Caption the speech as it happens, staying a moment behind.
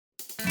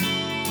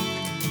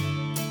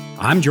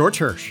I'm George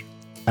Hirsch.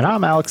 And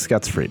I'm Alex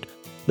Gutzfried.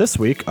 This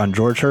week on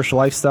George Hirsch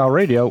Lifestyle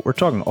Radio, we're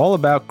talking all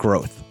about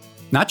growth.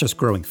 Not just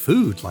growing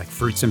food like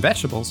fruits and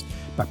vegetables,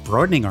 but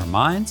broadening our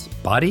minds,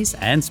 bodies,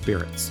 and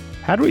spirits.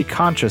 How do we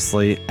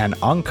consciously and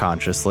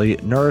unconsciously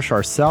nourish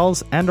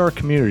ourselves and our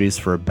communities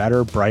for a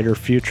better, brighter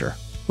future?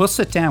 We'll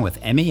sit down with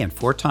Emmy and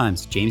 4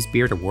 times James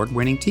Beard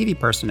award-winning TV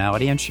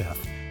personality and chef,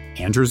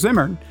 Andrew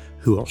Zimmern,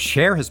 who will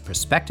share his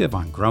perspective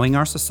on growing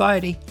our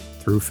society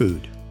through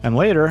food. And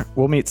later,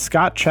 we'll meet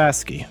Scott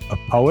Chasky, a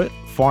poet,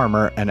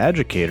 farmer, and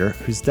educator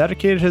who's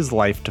dedicated his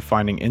life to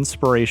finding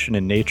inspiration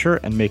in nature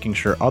and making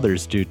sure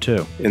others do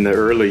too. In the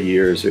early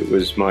years, it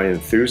was my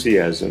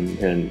enthusiasm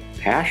and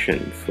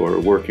passion for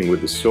working with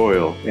the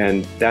soil,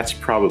 and that's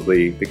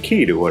probably the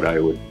key to what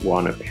I would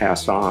want to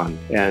pass on.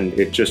 And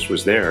it just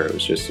was there. It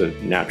was just a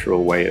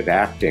natural way of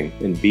acting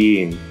and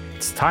being.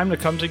 It's time to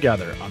come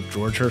together on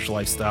George Hirsch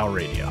Lifestyle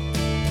Radio.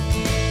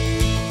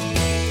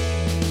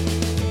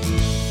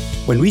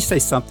 When we say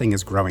something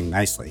is growing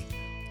nicely,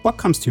 what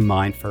comes to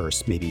mind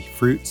first may be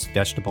fruits,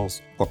 vegetables,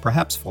 or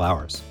perhaps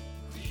flowers.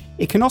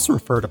 It can also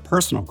refer to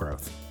personal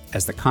growth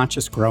as the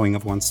conscious growing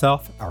of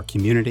oneself, our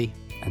community,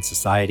 and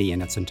society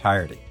in its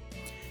entirety.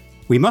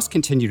 We must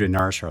continue to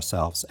nourish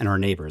ourselves and our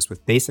neighbors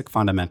with basic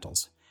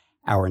fundamentals,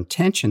 our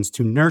intentions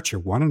to nurture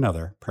one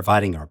another,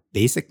 providing our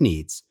basic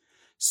needs,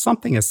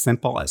 something as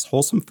simple as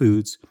wholesome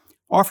foods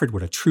offered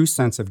with a true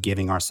sense of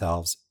giving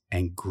ourselves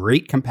and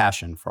great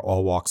compassion for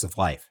all walks of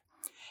life.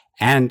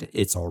 And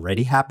it's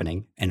already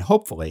happening, and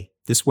hopefully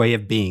this way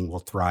of being will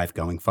thrive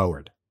going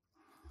forward.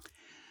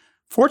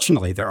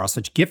 Fortunately, there are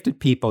such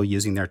gifted people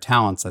using their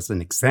talents as an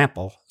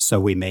example, so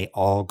we may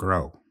all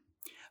grow.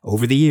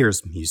 Over the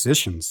years,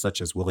 musicians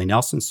such as Willie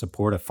Nelson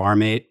support a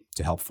farm aid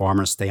to help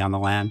farmers stay on the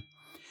land.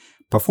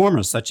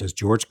 Performers such as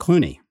George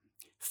Clooney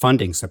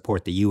funding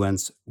support the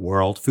UN's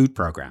World Food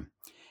Program.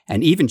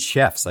 And even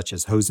chefs such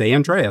as Jose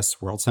Andres,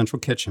 World Central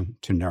Kitchen,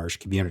 to nourish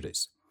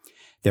communities.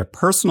 Their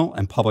personal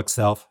and public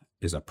self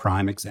is a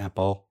prime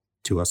example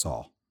to us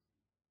all.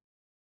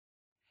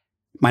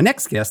 My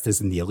next guest is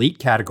in the elite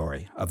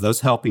category of those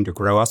helping to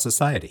grow our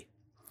society.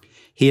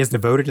 He has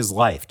devoted his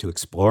life to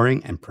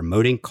exploring and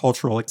promoting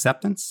cultural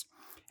acceptance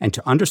and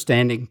to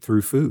understanding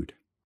through food.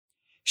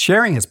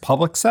 Sharing his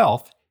public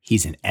self,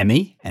 he's an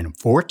Emmy and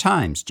 4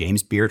 times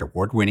James Beard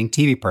award-winning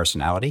TV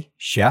personality,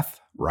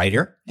 chef,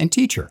 writer, and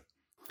teacher.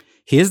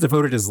 He has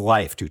devoted his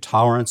life to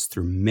tolerance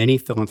through many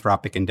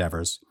philanthropic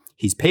endeavors.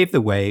 He's paved the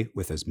way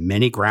with his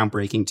many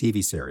groundbreaking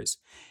TV series,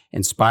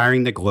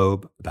 inspiring the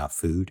globe about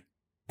food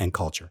and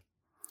culture.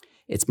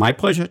 It's my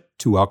pleasure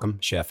to welcome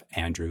Chef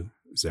Andrew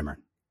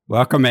Zimmern.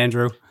 Welcome,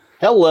 Andrew.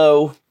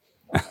 Hello.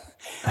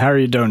 How are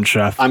you doing,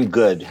 Chef? I'm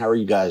good. How are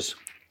you guys?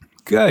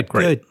 Good,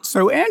 Great. good.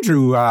 So,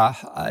 Andrew,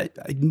 I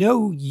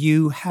know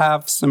you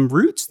have some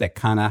roots that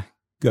kind of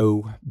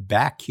go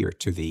back here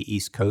to the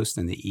East Coast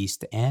and the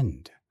East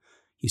End.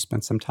 You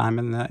spent some time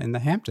in the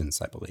Hamptons,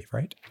 I believe,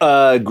 right?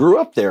 Grew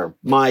up there.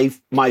 My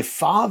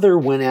father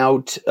went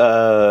out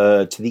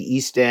to the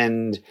East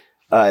End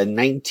in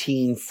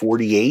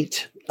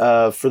 1948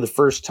 for the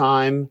first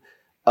time.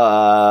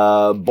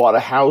 Bought a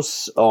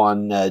house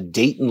on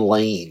Dayton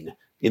Lane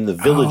in the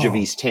village of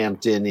East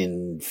Hampton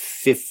in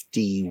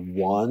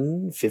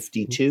 51,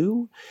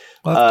 52.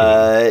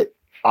 I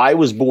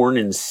was born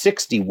in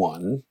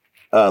 61,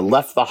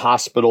 left the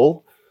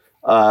hospital.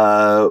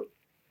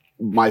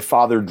 My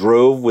father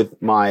drove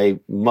with my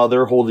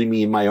mother holding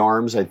me in my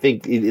arms. I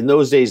think in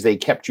those days they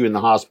kept you in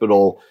the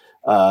hospital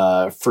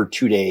for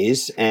 2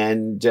 days.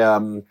 And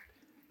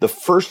the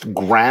first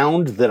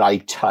ground that I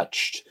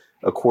touched,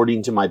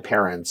 according to my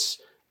parents,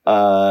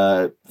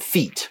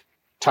 feet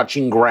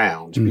touching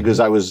ground,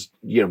 because I was,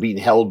 being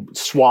held,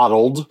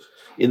 swaddled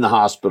in the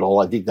hospital.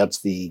 I think that's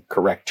the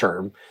correct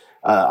term.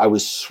 I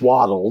was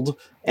swaddled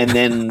and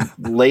then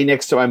lay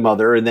next to my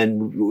mother, and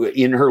then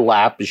in her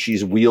lap as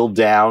she's wheeled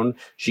down.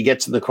 She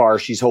gets in the car.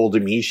 She's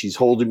holding me.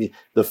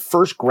 The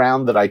first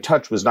ground that I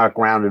touched was not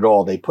ground at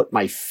all. They put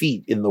my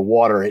feet in the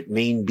water at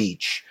Main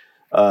Beach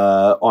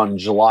on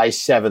July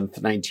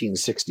 7th,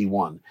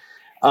 1961.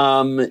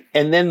 And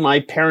then my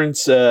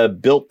parents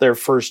built their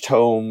first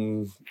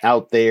home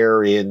out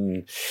there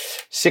in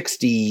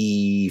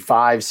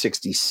 65,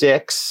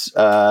 66.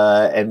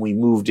 And we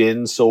moved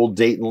in, sold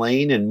Dayton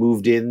Lane, and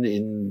moved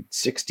in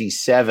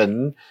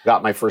 67.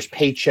 Got my first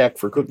paycheck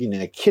for cooking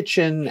in a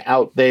kitchen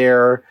out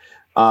there.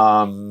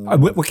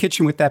 What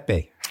kitchen would that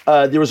be?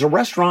 There was a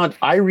restaurant,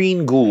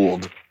 Irene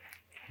Gould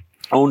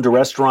owned a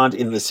restaurant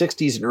in the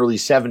 60s and early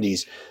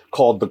 70s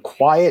called The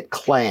Quiet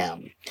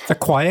Clam. The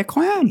Quiet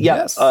Clam?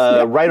 Yes.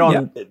 Right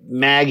on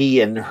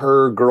Maggie and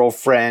her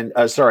girlfriend,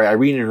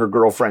 Irene and her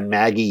girlfriend,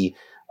 Maggie,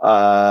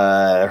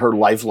 her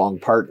lifelong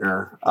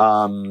partner,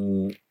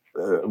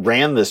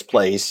 ran this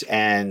place,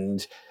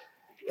 and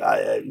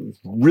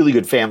really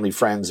good family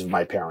friends of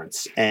my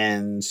parents.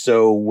 And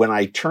so when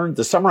I turned,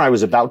 the summer I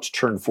was about to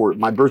turn 4,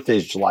 my birthday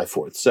is July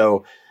 4th.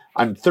 So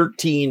I'm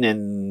 13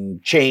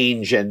 and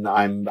change, and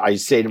I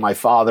say to my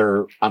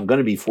father, I'm going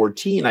to be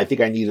 14. I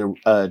think I need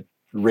a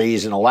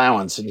raise and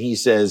allowance. And he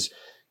says,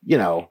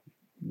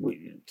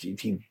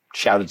 he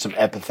shouted some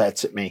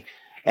epithets at me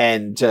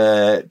and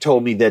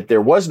told me that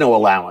there was no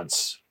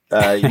allowance.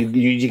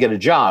 You get a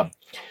job.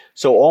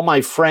 So all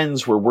my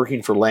friends were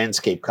working for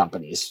landscape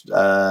companies,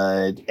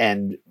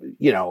 and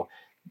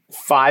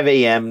 5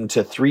 a.m.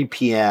 to 3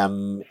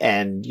 p.m.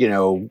 and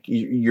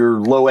you're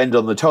low end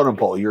on the totem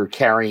pole. You're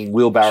carrying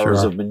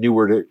wheelbarrows of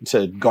manure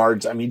to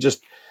guards. I mean,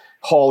 just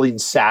hauling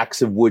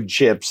sacks of wood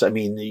chips. I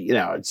mean,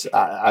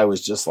 I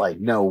was just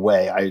like, no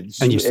way.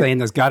 And you're saying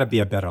there's got to be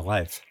a better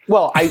life.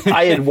 Well,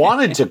 I had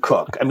wanted to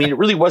cook. I mean, it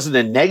really wasn't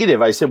a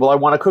negative. I said, well, I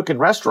want to cook in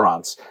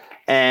restaurants.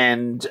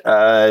 And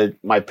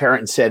my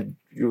parents said,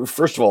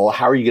 first of all,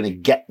 how are you going to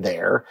get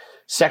there?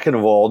 Second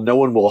of all, no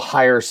one will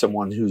hire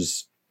someone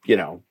who's,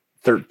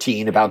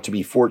 13, about to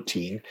be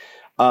 14.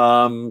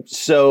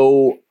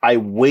 So I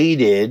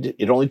waited.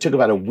 It only took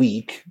about a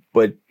week,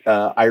 but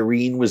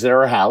Irene was at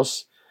our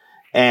house.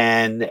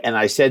 And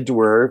I said to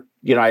her,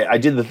 I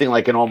did the thing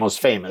like an Almost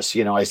Famous.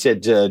 I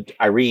said to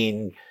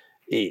Irene,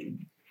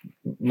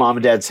 Mom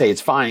and Dad say it's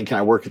fine. Can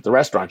I work at the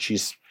restaurant? She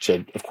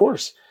said, of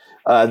course.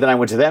 Then I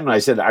went to them and I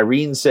said,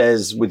 Irene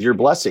says, with your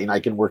blessing, I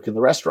can work in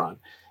the restaurant.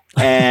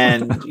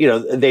 And,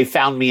 they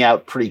found me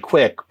out pretty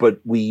quick,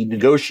 but we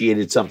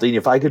negotiated something.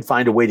 If I could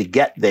find a way to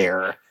get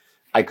there,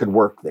 I could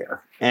work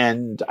there.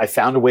 And I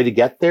found a way to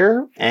get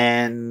there,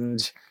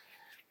 and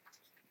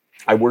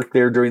I worked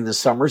there during the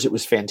summers. It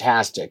was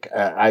fantastic.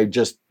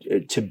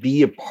 To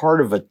be a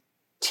part of a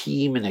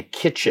team in a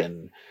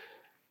kitchen,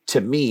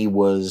 to me,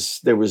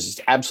 there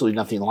was absolutely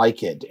nothing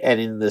like it. And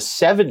in the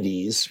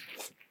 70s,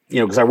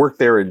 because I worked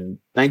there in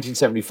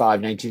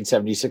 1975,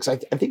 1976. I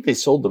think they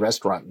sold the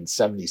restaurant in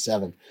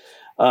 77.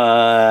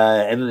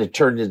 And then it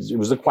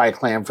was a Quiet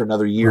Clam for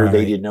another year. Right.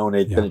 They didn't own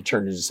it. Yeah. Then it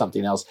turned into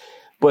something else.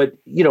 But,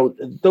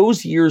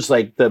 those years,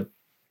 like the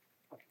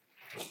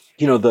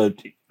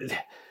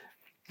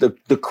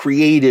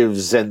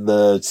creatives and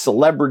the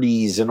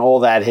celebrities and all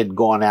that had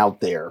gone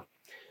out there.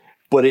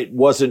 But it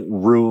wasn't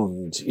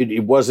ruined.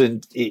 It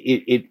wasn't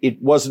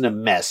a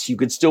mess. You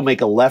could still make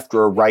a left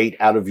or a right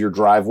out of your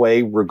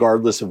driveway,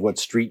 regardless of what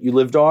street you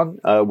lived on,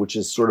 which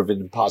is sort of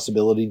an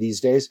impossibility these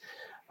days.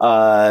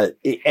 And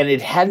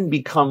it hadn't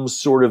become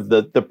sort of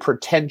the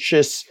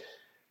pretentious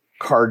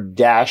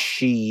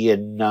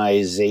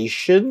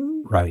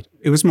Kardashianization. Right.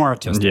 It was more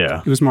artistic. Yeah.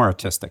 It was more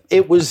artistic.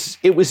 It was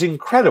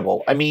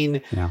incredible. I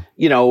mean,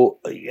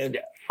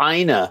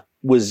 Ina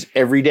was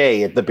every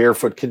day at the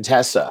Barefoot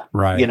Contessa.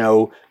 Right.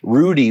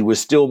 Rudy was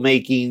still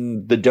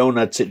making the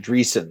donuts at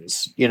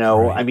Dreesen's.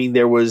 Right. I mean,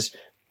 it was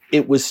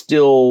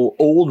still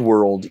old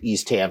world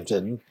East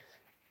Hampton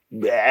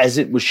as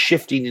it was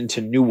shifting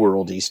into new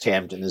world East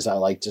Hampton, as I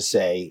like to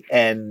say.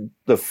 And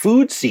the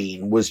food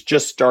scene was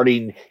just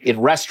starting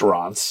in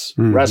restaurants.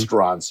 Mm-hmm.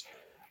 Restaurants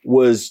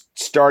was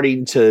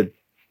starting to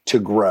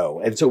grow.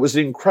 And so it was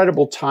an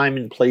incredible time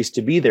and place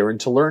to be there and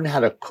to learn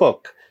how to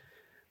cook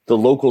the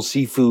local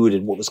seafood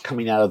and what was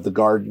coming out of the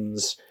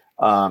gardens.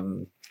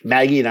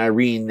 Maggie and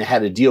Irene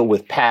had a deal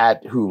with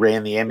Pat, who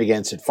ran the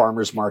Amagansett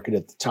Farmers Market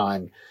at the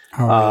time.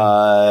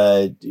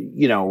 Oh,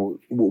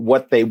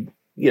 what they,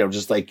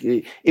 just like,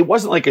 it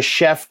wasn't like a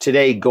chef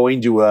today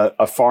going to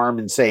a farm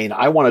and saying,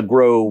 I want to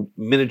grow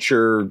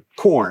miniature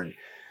corn.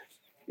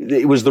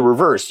 It was the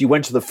reverse. You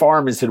went to the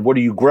farm and said, what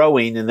are you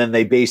growing? And then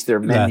they based their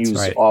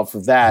menus off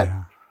of that.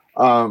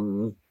 Yeah.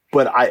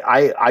 But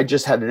I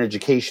just had an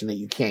education that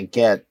you can't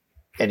get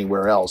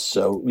anywhere else.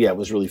 So yeah, it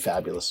was really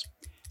fabulous.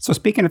 So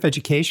speaking of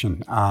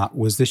education,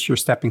 was this your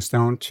stepping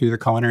stone to the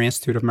Culinary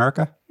Institute of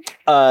America?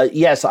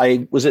 Yes,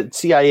 I was at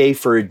CIA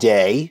for a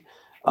day.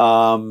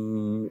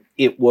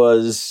 It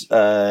was,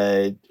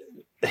 I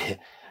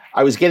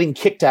was getting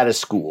kicked out of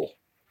school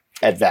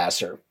at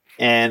Vassar,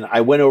 and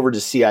I went over to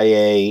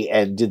CIA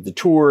and did the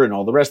tour and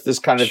all the rest of this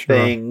kind of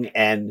thing.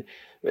 And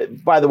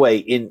by the way,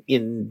 in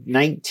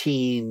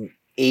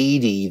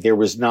 1980, there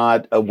was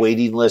not a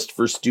waiting list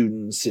for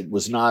students.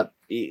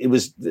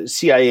 The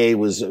CIA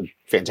was a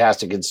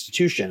fantastic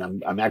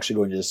institution. I'm actually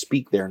going to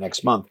speak there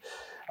next month.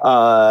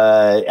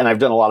 And I've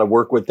done a lot of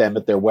work with them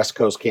at their West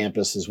Coast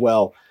campus as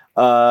well.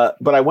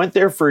 But I went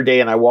there for a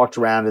day and I walked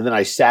around, and then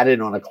I sat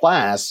in on a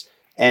class,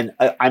 and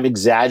I'm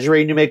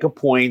exaggerating to make a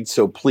point.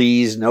 So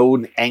please,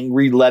 no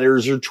angry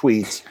letters or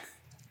tweets.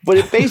 But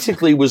it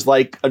basically was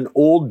like an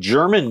old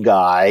German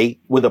guy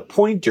with a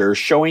pointer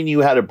showing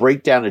you how to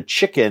break down a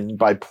chicken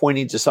by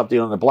pointing to something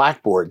on the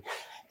blackboard.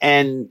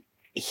 And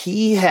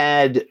he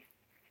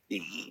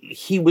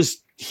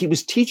was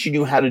teaching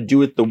you how to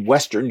do it the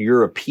Western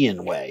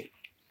European way.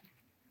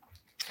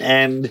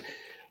 And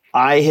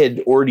I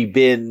had already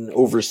been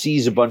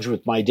overseas a bunch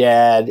with my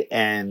dad,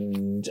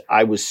 and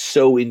I was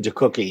so into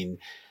cooking.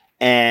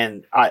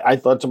 And I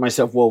thought to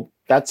myself, well,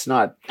 that's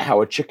not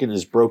how a chicken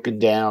is broken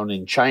down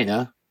in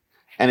China.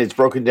 And it's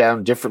broken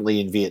down differently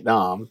in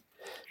Vietnam.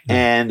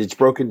 And it's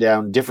broken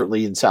down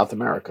differently in South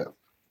America.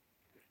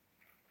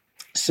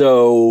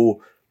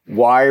 So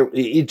why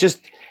it just,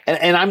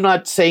 and I'm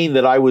not saying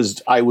that I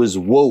was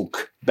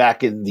woke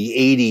back in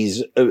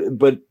the 80s,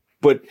 but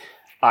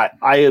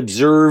I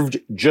observed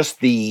just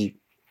the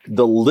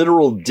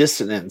literal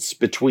dissonance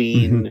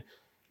between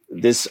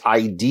this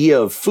idea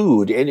of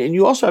food. And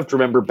you also have to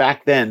remember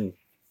back then,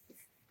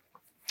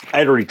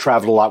 I'd already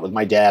traveled a lot with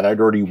my dad. I'd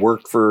already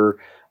worked for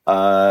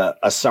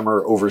a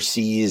summer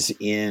overseas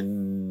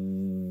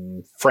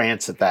in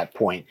France at that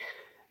point.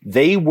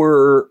 They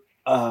were,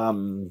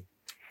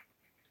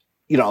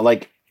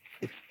 like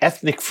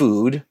ethnic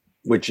food,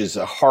 which is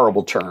a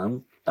horrible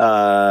term,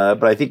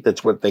 but I think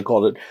that's what they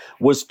called it,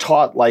 was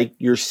taught like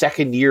your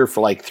second year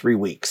for like 3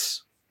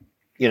 weeks.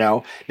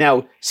 Now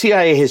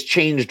CIA has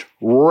changed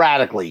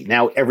radically.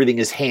 Now everything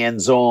is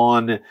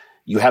hands-on.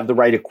 You have the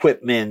right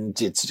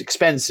equipment. It's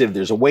expensive.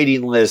 There's a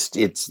waiting list.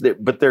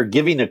 But they're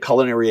giving a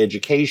culinary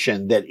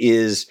education that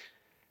is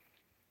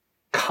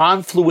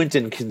confluent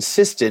and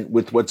consistent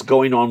with what's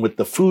going on with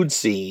the food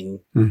scene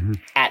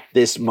at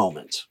this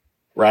moment,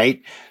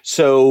 right?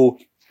 So,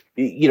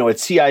 at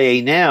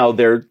CIA now,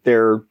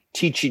 they're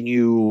teaching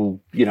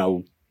you,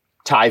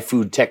 Thai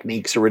food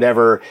techniques or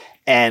whatever,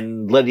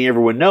 and letting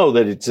everyone know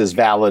that it's as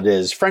valid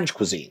as French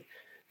cuisine.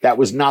 That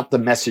was not the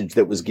message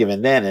that was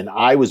given then. And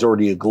I was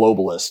already a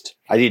globalist.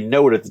 I didn't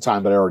know it at the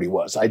time, but I already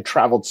was. I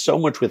traveled so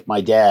much with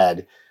my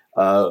dad,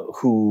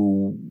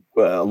 who,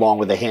 along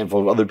with a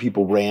handful of other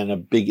people, ran a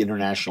big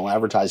international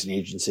advertising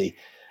agency.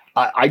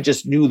 I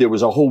just knew there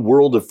was a whole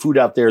world of food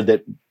out there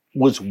that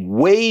was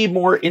way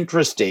more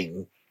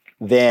interesting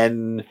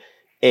than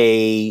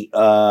a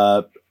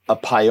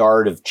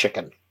paillard of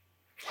chicken.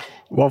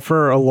 Well,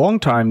 for a long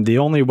time, the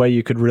only way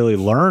you could really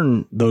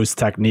learn those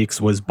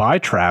techniques was by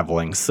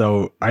traveling.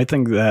 So I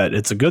think that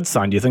it's a good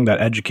sign. Do you think that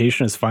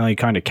education is finally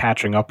kind of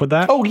catching up with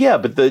that? Oh, yeah.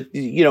 But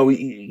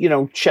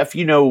Chef,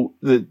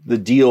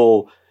 the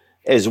deal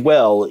as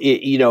well.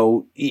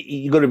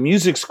 You go to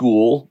music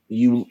school,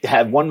 you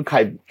have one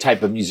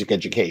type of music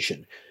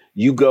education.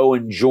 You go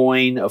and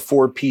join a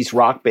 4-piece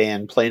rock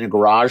band, play in a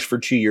garage for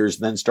 2 years,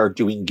 and then start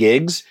doing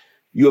gigs.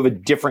 You have a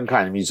different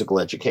kind of musical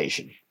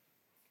education.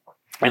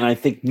 And I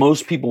think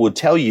most people would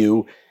tell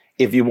you,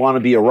 if you want to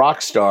be a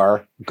rock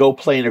star, go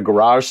play in a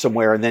garage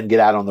somewhere and then get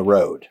out on the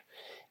road.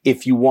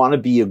 If you want to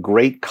be a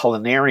great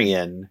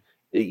culinarian,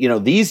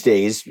 these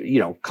days,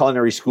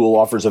 culinary school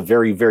offers a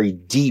very, very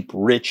deep,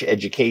 rich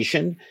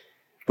education,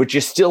 but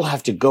you still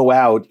have to go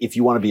out if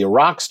you want to be a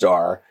rock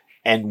star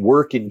and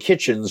work in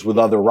kitchens with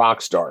other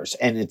rock stars.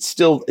 And it's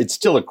still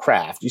a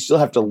craft. You still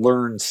have to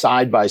learn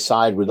side by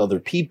side with other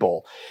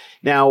people.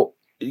 Now,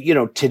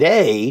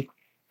 today,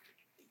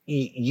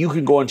 you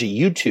can go onto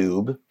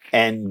YouTube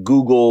and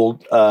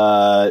Google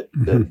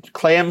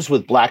clams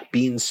with black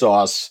bean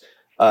sauce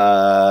 /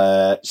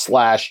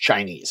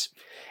 Chinese.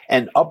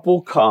 And up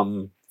will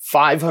come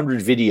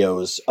 500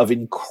 videos of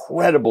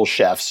incredible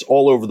chefs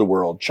all over the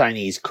world,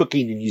 Chinese,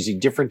 cooking and using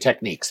different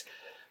techniques.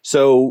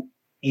 So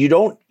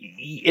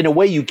in a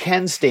way, you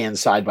can stand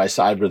side by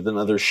side with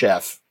another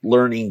chef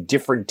learning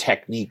different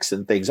techniques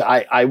and things.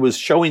 I was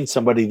showing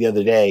somebody the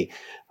other day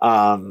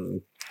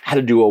how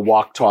to do a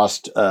wok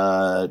tossed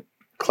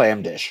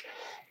clam dish.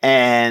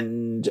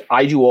 And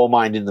I do all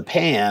mine in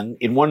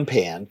one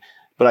pan.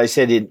 But I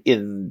said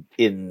in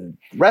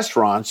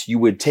restaurants, you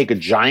would take a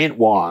giant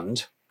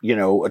wand, a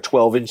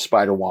 12-inch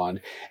spider wand,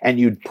 and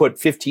you'd put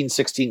 15,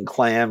 16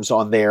 clams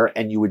on there,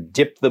 and you would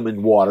dip them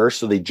in water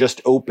so they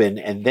just open,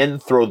 and then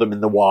throw them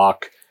in the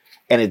wok,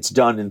 and it's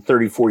done in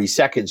 30, 40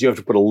 seconds. You have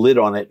to put a lid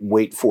on it and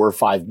wait 4 or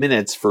 5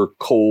 minutes for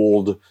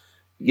cold,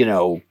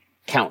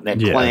 count neck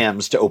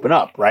clams to open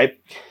up, right?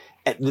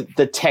 And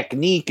the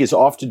technique is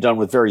often done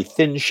with very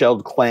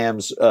thin-shelled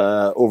clams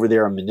over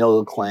there,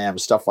 manila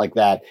clams, stuff like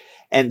that.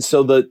 And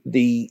so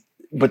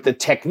but the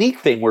technique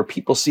thing where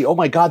people see, oh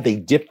my God, they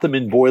dip them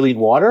in boiling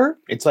water.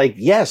 It's like,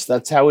 yes,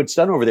 that's how it's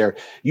done over there.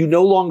 You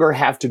no longer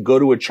have to go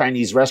to a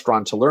Chinese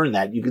restaurant to learn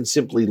that. You can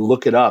simply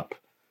look it up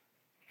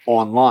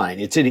online.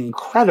 It's an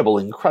incredible,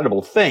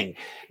 incredible thing.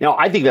 Now,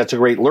 I think that's a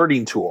great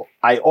learning tool.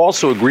 I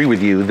also agree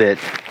with you that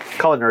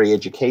culinary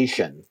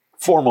education,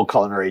 formal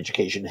culinary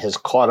education, has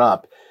caught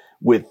up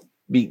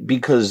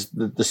because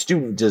the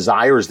student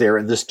desire is there,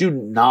 and the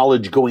student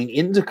knowledge going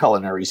into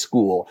culinary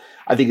school,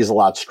 I think, is a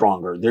lot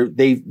stronger.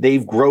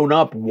 They've grown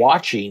up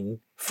watching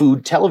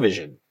food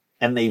television,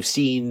 and they've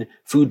seen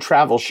food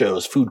travel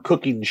shows, food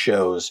cooking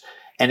shows,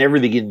 and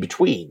everything in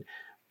between.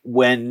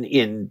 When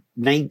in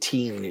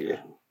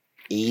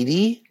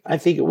 1980, I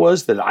think it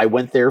was, that I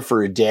went there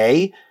for a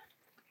day,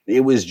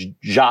 it was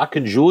Jacques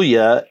and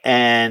Julia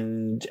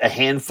and a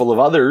handful of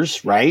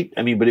others, right?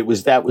 I mean, but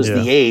that was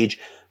the age.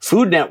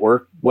 Food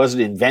Network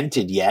wasn't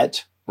invented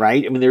yet,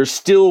 right? I mean, there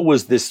still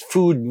was this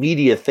food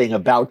media thing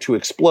about to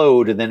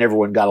explode, and then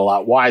everyone got a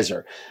lot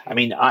wiser. I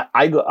mean,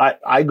 I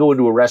go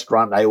into a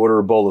restaurant and I order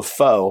a bowl of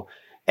pho,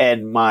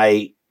 and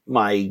my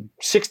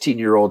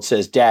 16-year-old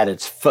says, "Dad,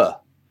 it's pho,"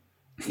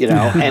 and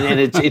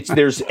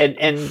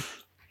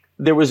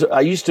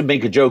I used to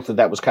make a joke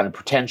that was kind of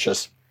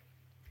pretentious.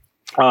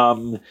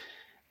 And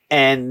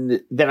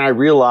then I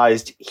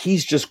realized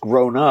he's just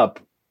grown up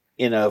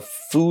in a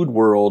food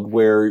world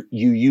where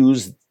you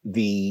use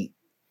the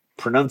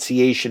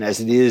pronunciation as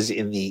it is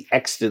in the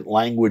extant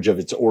language of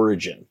its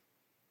origin.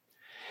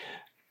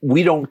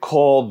 We don't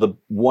call the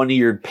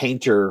one-eared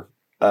painter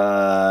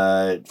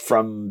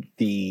from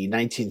the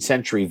 19th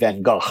century,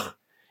 Van Gogh,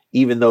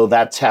 even though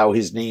that's how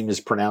his name is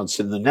pronounced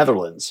in the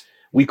Netherlands.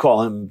 We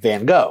call him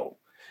Van Gogh.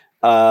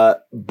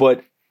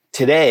 But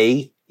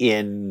today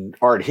in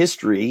art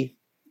history,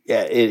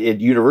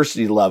 at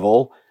university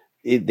level,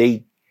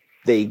 they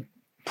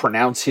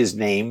pronounce his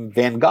name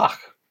Van Gogh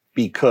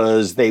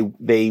because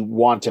they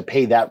want to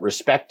pay that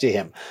respect to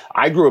him.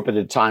 I grew up at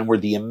a time where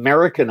the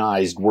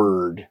Americanized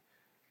word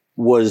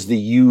was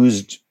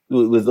the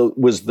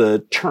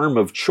term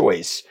of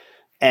choice.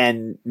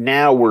 And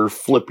now we're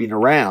flipping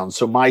around.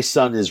 So my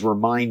son is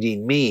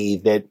reminding me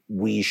that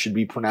we should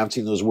be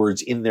pronouncing those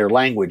words in their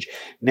language.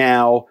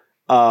 Now,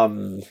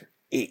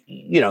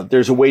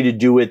 there's a way to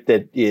do it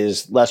that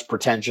is less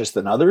pretentious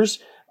than others.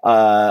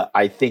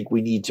 I think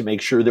we need to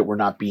make sure that we're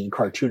not being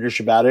cartoonish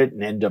about it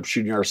and end up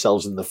shooting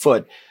ourselves in the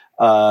foot.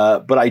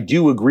 But I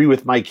do agree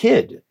with my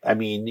kid. I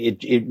mean,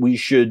 we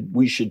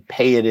should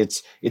pay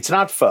it. It's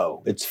not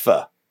faux, it's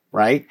pho,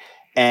 right?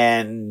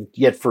 And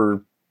yet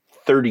for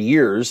 30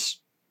 years,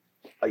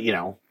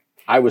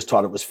 I was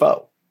taught it was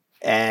faux.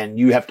 And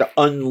you have to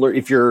unlearn,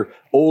 if you're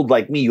old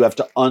like me, you have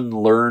to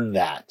unlearn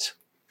that.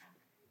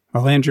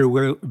 Well, Andrew,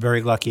 we're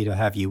very lucky to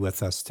have you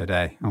with us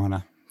today. I want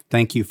to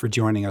thank you for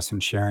joining us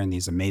and sharing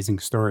these amazing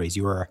stories.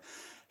 You are a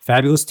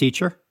fabulous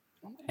teacher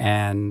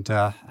and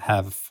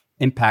have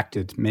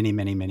impacted many,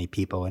 many, many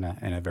people in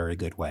a very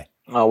good way.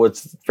 Oh,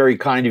 it's very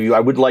kind of you.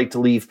 I would like to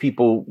leave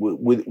people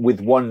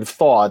with one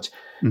thought.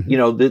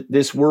 Mm-hmm.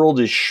 This world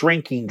is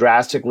shrinking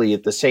drastically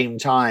at the same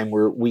time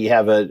where we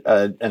have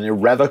an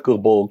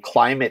irrevocable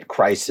climate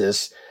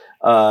crisis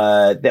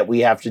that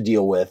we have to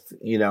deal with.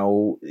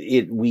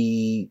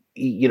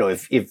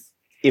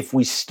 If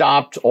we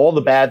stopped all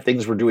the bad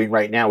things we're doing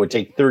right now, it would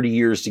take 30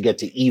 years to get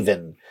to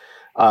even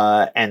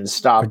and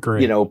stop,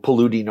 Agreed.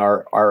 Polluting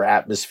our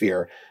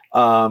atmosphere.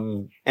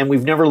 And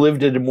we've never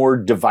lived at a more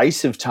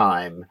divisive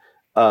time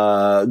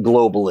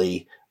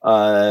globally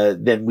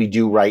than we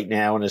do right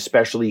now, and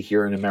especially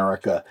here in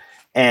America.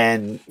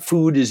 And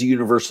food is a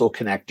universal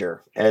connector.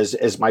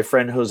 As my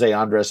friend Jose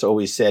Andres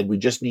always said, we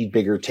just need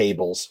bigger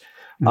tables.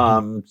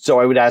 Mm-hmm. So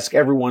I would ask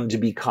everyone to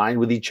be kind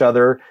with each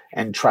other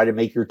and try to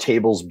make your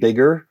tables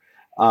bigger.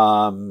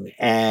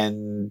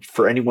 And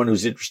for anyone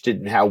who's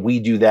interested in how we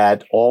do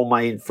that, all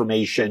my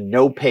information,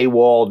 no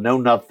paywall, no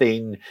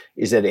nothing,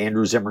 is at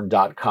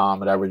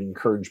andrewzimmern.com. And I would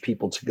encourage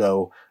people to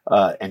go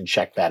and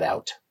check that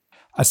out.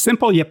 A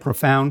simple yet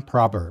profound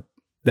proverb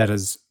that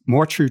is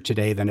more true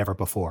today than ever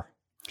before.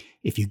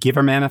 If you give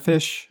a man a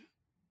fish,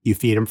 you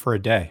feed him for a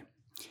day.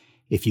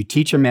 If you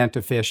teach a man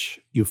to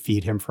fish, you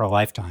feed him for a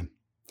lifetime.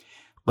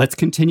 Let's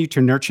continue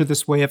to nurture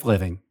this way of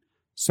living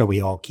so we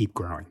all keep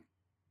growing.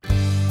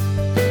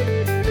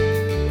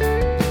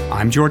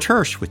 I'm George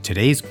Hirsch with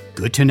today's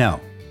Good to Know.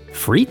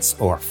 Frites,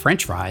 or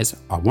French fries,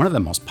 are one of the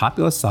most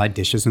popular side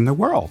dishes in the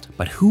world.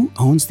 But who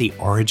owns the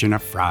origin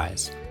of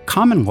fries?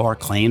 Common lore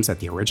claims that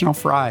the original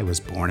fry was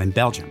born in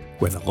Belgium,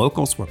 where the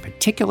locals were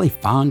particularly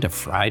fond of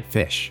fried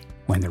fish.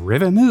 When the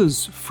River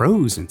Meuse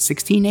froze in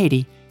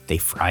 1680, they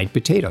fried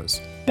potatoes.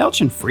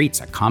 Belgian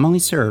frites are commonly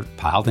served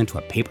piled into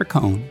a paper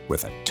cone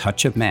with a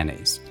touch of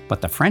mayonnaise.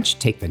 But the French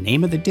take the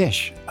name of the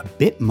dish a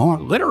bit more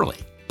literally.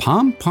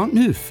 Pomme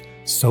Pont-Neuf,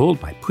 sold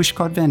by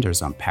pushcart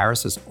vendors on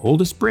Paris's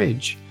oldest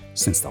bridge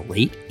since the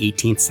late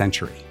 18th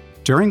century.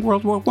 During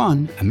World War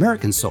I,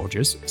 American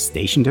soldiers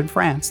stationed in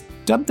France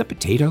dubbed the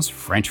potatoes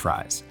French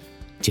fries.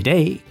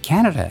 Today,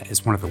 Canada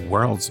is one of the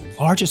world's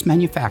largest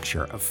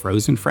manufacturer of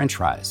frozen French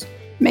fries.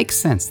 It makes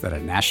sense that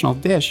a national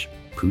dish,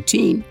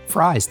 poutine,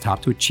 fries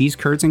topped with cheese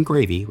curds and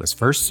gravy, was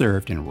first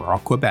served in rural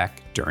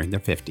Quebec during the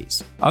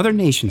 50s. Other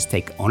nations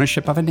take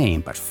ownership of a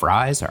name, but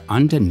fries are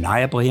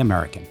undeniably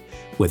American,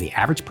 where the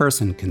average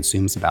person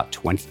consumes about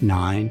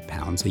 29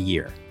 pounds a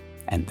year.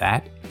 And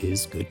that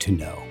is good to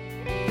know.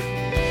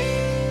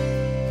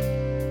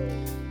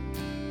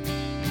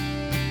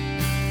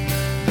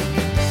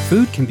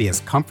 Food can be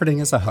as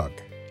comforting as a hug,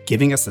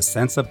 giving us a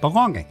sense of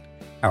belonging.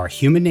 Our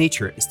human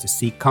nature is to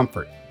seek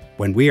comfort.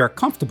 When we are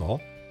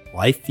comfortable,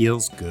 life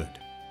feels good.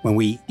 When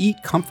we eat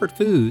comfort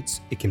foods,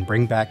 it can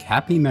bring back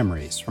happy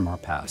memories from our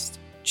past.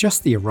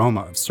 Just the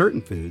aroma of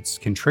certain foods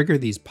can trigger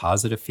these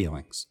positive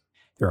feelings.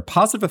 There are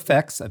positive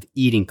effects of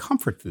eating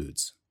comfort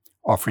foods,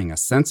 offering a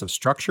sense of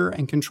structure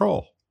and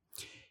control.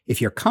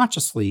 If you're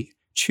consciously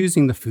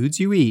choosing the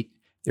foods you eat,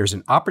 there's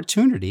an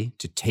opportunity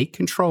to take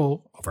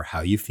control over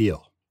how you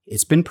feel.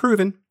 It's been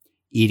proven,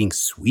 eating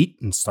sweet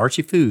and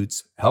starchy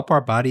foods help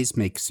our bodies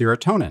make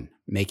serotonin,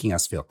 making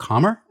us feel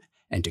calmer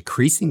and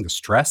decreasing the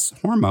stress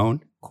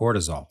hormone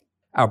cortisol.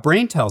 Our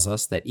brain tells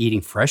us that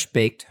eating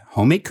fresh-baked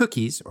homemade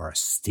cookies or a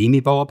steamy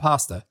bowl of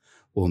pasta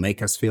will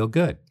make us feel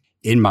good.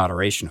 In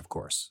moderation, of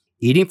course.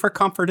 Eating for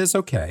comfort is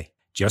okay.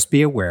 Just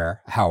be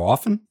aware how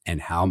often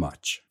and how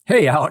much.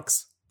 Hey,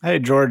 Alex. Hey,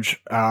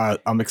 George.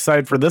 I'm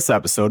excited for this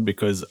episode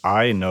because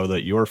I know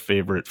that your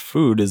favorite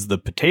food is the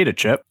potato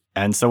chip.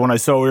 And so when I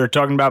saw we were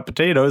talking about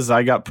potatoes,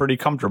 I got pretty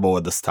comfortable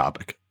with this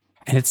topic.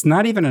 And it's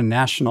not even a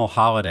national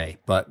holiday,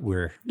 but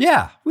we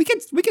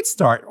could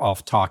start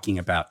off talking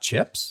about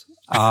chips.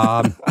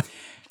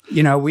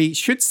 We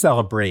should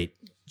celebrate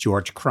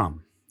George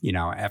Crumb.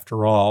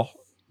 After all,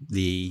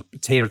 the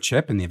potato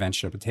chip and the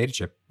invention of potato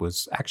chip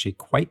was actually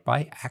quite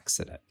by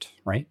accident,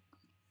 right?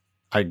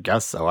 I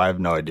guess so. I have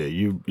no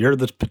idea. You're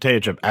the potato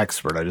chip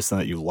expert. I just know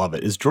that you love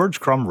it. Is George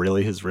Crumb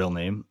really his real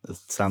name? It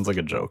sounds like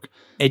a joke.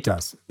 It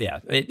does. Yeah,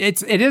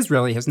 it is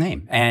really his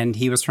name. And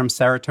he was from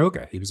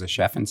Saratoga. He was a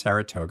chef in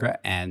Saratoga,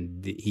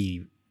 and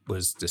he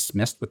was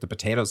dismissed with the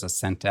potatoes as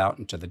sent out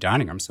into the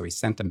dining room. So he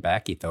sent them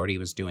back. He thought he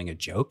was doing a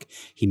joke.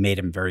 He made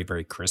them very,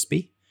 very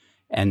crispy,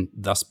 and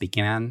thus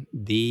began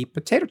the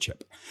potato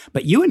chip.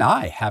 But you and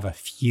I have a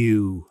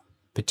few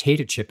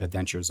potato chip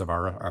adventures of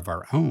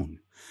our own.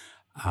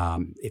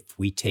 If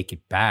we take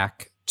it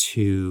back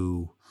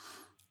to,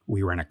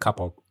 we were in a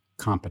couple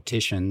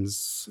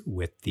competitions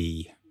with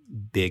the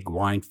big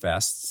wine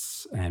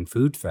fests and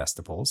food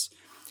festivals,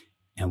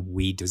 and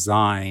we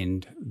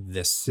designed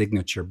this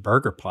signature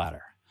burger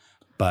platter.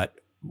 But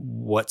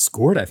what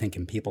scored, I think,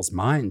 in people's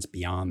minds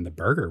beyond the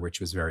burger, which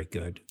was very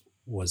good,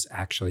 was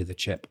actually the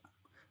chip.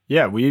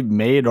 Yeah, we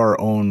made our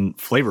own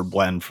flavor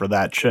blend for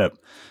that chip,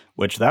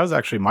 which that was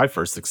actually my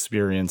first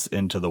experience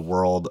into the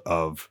world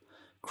of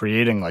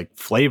creating like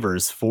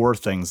flavors for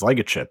things like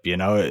a chip.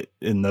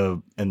 In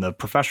the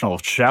professional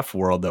chef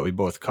world that we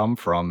both come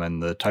from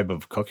and the type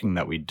of cooking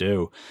that we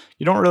do,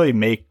 you don't really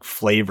make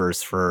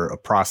flavors for a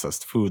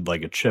processed food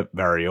like a chip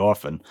very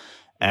often.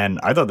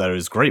 And I thought that it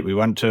was great. We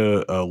went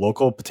to a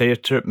local potato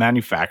chip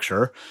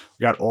manufacturer.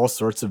 We got all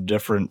sorts of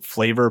different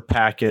flavor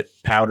packet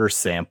powder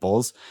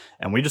samples,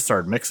 and we just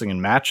started mixing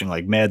and matching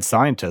like mad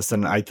scientists.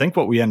 And I think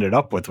what we ended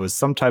up with was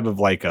some type of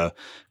like a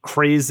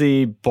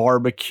crazy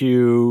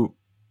barbecue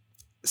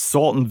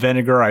salt and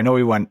vinegar. I know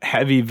we went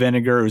heavy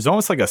vinegar. It was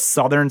almost like a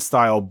Southern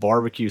style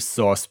barbecue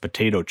sauce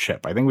potato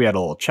chip. I think we had a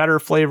little cheddar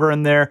flavor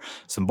in there,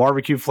 some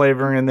barbecue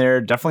flavoring in there,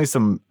 definitely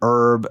some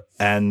herb,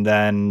 and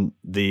then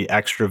the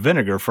extra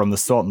vinegar from the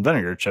salt and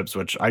vinegar chips,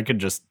 which I could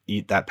just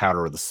eat that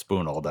powder with a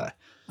spoon all day.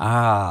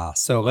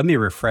 So let me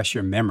refresh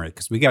your memory,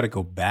 because we got to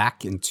go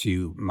back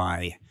into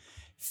my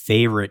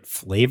favorite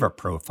flavor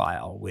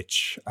profile,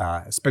 which,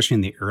 especially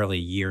in the early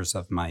years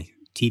of my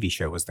TV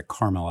show, was the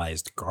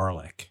caramelized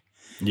garlic.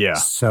 Yeah.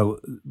 So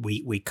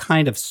we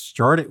kind of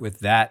started with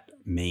that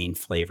main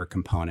flavor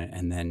component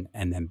and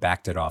then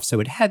backed it off.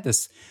 So it had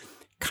this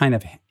kind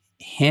of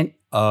hint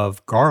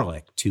of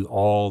garlic to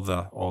all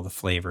the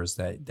flavors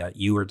that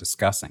you were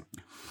discussing.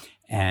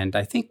 And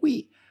I think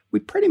we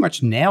pretty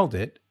much nailed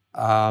it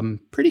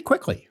pretty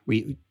quickly.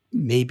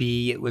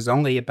 Maybe it was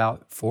only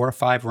about 4 or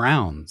 5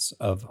 rounds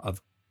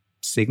of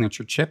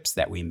signature chips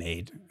that we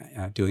made,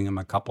 doing them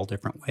a couple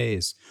different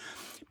ways.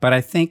 But I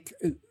think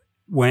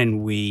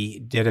when we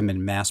did them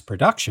in mass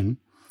production,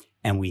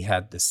 and we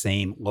had the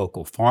same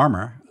local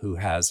farmer who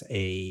has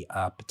a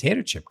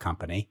potato chip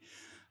company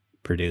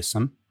produce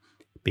them,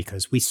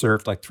 because we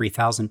served like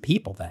 3,000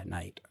 people that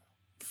night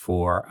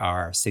for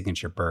our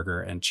signature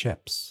burger and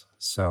chips.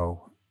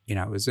 So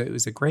it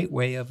was a great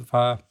way of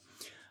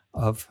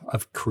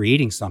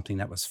creating something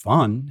that was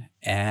fun,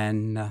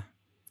 and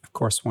of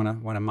course one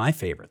of my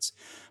favorites.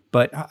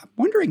 But I'm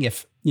wondering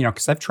if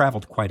because I've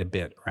traveled quite a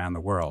bit around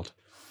the world.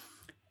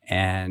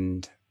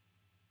 And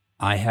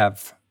I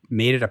have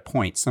made it a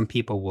point. Some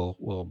people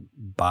will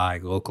buy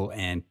local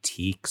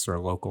antiques or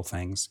local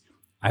things.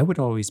 I would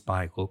always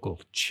buy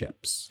local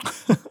chips.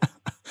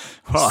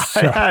 Well,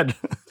 I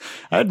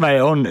had my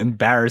own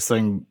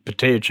embarrassing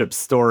potato chip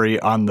story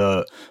on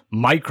the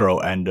micro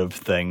end of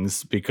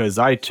things, because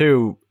I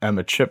too am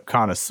a chip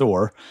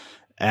connoisseur.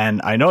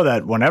 And I know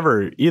that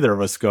whenever either of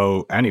us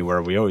go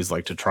anywhere, we always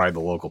like to try the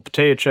local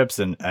potato chips,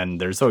 and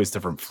there's always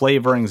different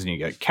flavorings, and you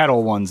get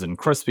kettle ones and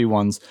crispy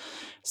ones.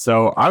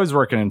 So I was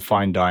working in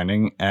fine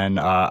dining, and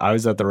I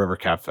was at the River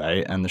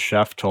Cafe, and the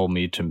chef told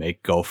me to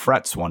make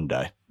gaufrettes one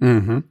day.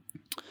 Mm-hmm.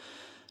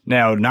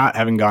 Now, not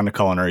having gone to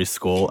culinary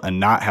school and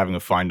not having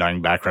a fine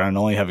dining background and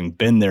only having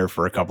been there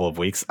for a couple of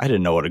weeks, I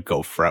didn't know what a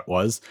gaufrette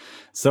was.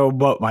 So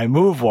what my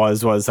move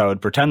was I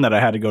would pretend that I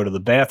had to go to the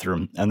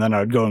bathroom, and then I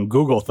would go and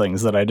Google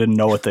things that I didn't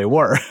know what they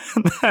were.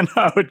 And then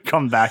I would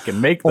come back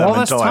and make them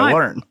until I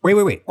learned.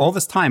 Wait. All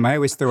this time, I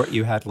always thought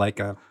you had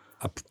like a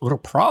little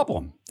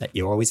problem that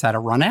you always had to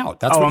run out.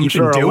 That's what you've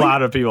been doing? A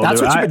lot of people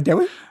That's do. what you've been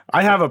doing?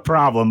 I have a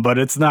problem, but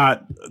it's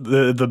not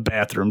the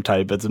bathroom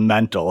type. It's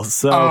mental.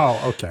 So,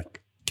 okay.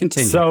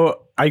 Continue.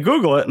 So I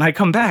Google it and I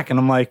come back and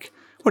I'm like,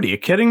 what, are you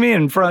kidding me?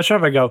 And in front of the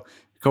chef, I go,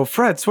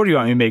 Fretz, what do you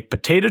want me to make?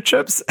 Potato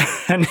chips?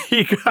 And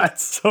he got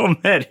so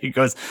mad. He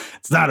goes,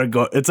 it's not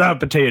a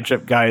potato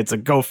chip guy. It's a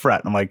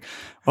gaufrette. And I'm like,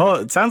 well,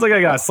 it sounds like I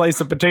got to slice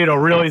a potato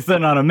really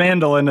thin on a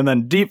mandolin and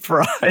then deep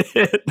fry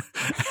it.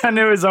 And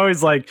it was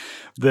always like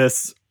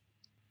this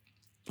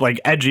like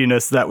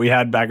edginess that we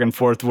had back and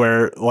forth,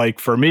 where like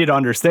for me to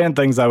understand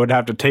things, I would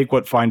have to take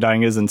what fine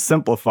dining is and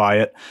simplify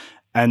it.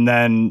 And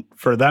then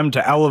for them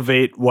to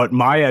elevate what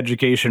my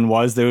education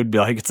was, they would be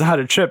like, it's not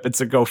a chip, it's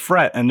a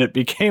gaufrette. And it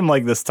became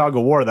like this tug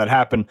of war that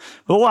happened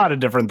with a lot of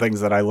different things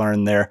that I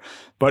learned there.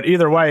 But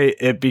either way,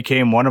 it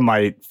became one of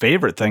my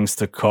favorite things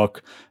to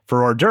cook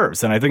for hors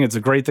d'oeuvres. And I think it's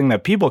a great thing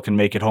that people can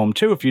make at home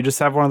too. If you just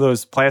have one of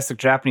those plastic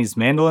Japanese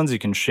mandolins, you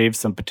can shave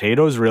some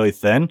potatoes really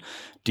thin,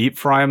 deep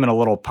fry them in a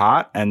little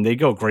pot, and they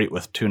go great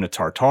with tuna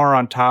tartare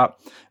on top,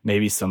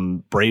 maybe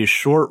some braised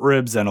short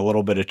ribs and a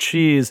little bit of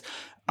cheese.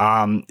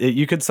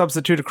 You could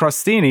substitute a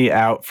crostini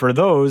out for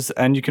those,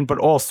 and you can put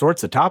all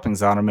sorts of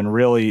toppings on them and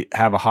really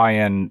have a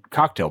high-end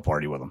cocktail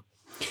party with them.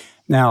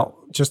 Now,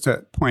 just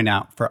to point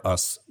out for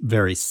us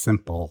very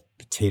simple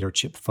potato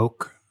chip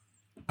folk,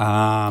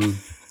 a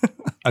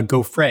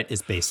gaufrette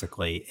is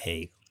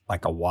basically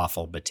like a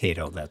waffle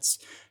potato that's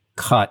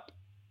cut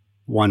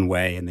one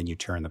way, and then you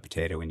turn the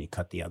potato and you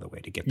cut the other way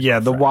to get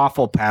the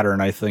waffle pattern,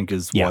 I think,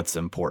 is what's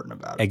important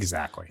about it.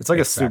 Exactly. It's like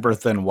a super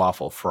thin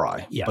waffle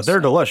fry, yes, but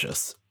they're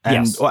delicious.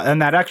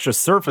 And that extra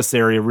surface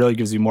area really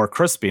gives you more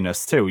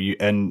crispiness too,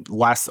 and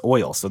less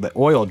oil. So the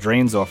oil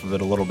drains off of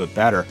it a little bit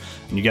better,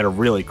 and you get a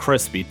really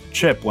crispy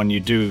chip when you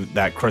do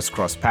that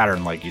crisscross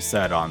pattern, like you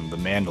said, on the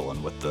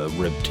mandolin with the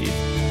rib teeth.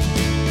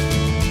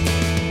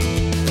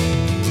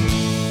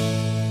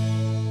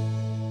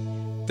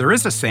 There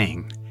is a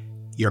saying,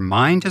 your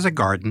mind is a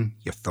garden,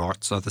 your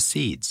thoughts are the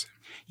seeds.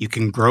 You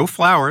can grow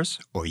flowers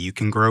or you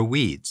can grow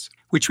weeds,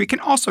 which we can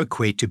also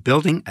equate to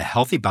building a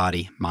healthy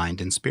body,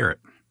 mind, and spirit.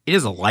 It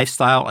is a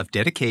lifestyle of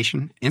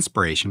dedication,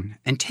 inspiration,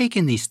 and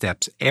taking these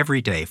steps every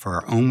day for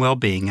our own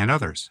well-being and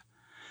others.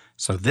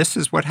 So this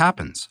is what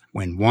happens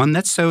when one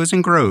that sows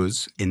and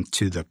grows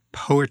into the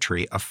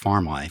poetry of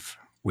farm life.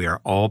 We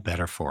are all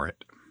better for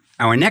it.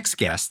 Our next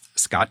guest,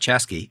 Scott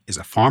Chesky, is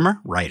a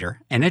farmer,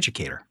 writer, and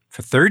educator.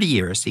 For 30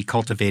 years, he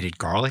cultivated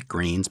garlic,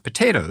 greens,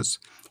 potatoes,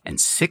 and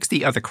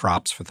 60 other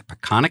crops for the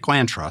Peconic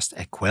Land Trust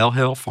at Quail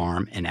Hill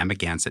Farm in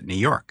Amagansett, New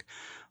York,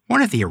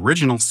 one of the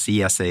original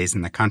CSAs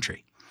in the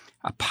country,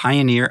 a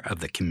pioneer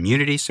of the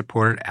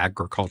community-supported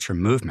agriculture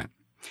movement.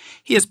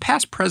 He is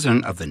past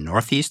president of the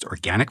Northeast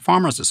Organic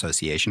Farmers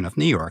Association of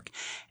New York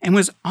and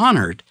was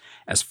honored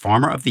as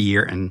Farmer of the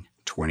Year in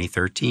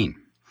 2013.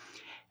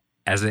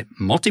 As a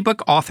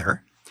multi-book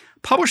author,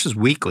 Publishers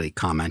Weekly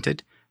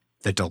commented,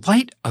 "The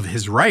delight of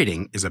his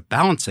writing is a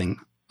balancing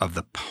of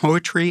the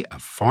poetry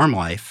of farm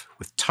life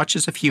with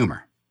touches of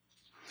humor."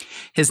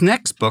 His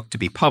next book to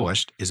be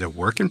published is a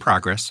work in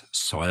progress,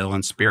 Soil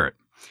and Spirit,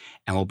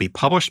 and will be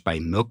published by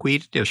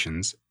Milkweed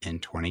Editions in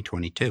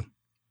 2022.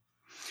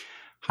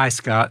 Hi,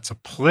 Scott. It's a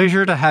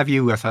pleasure to have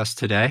you with us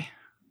today.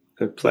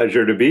 A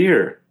pleasure to be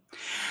here.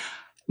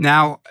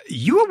 Now,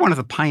 you were one of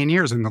the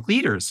pioneers and the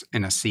leaders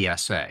in a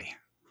CSA.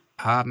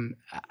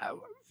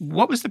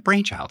 What was the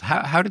brainchild?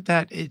 How did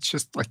that? It's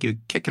just like you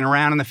kicking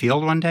around in the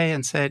field one day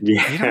and said, You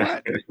know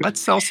what? Let's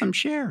sell some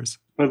shares.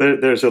 Well,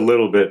 there's a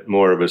little bit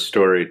more of a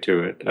story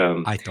to it.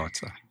 I thought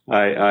so.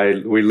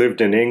 We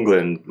lived in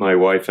England, my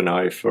wife and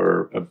I,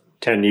 for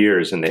 10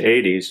 years in the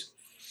 80s.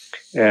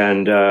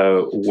 And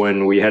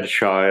when we had a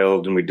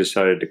child and we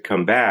decided to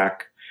come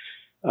back,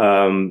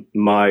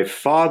 my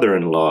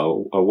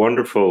father-in-law, a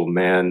wonderful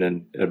man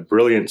and a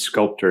brilliant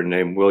sculptor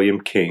named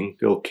William King,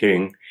 Bill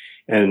King,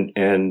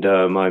 and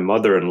my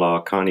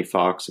mother-in-law, Connie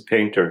Fox, a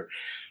painter,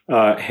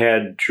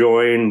 had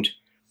joined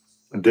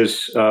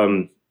this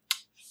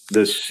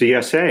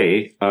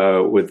CSA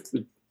with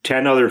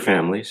 10 other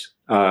families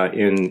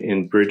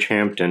in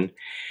Bridgehampton.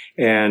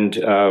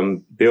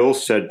 And Bill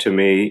said to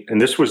me, and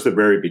this was the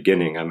very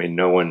beginning, I mean,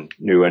 no one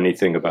knew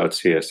anything about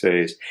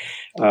CSAs,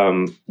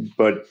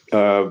 but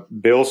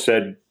Bill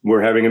said,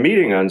 we're having a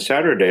meeting on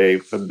Saturday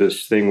for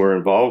this thing we're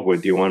involved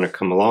with. Do you want to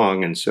come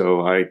along? And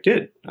so I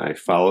did. I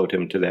followed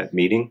him to that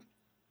meeting.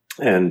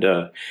 And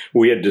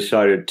we had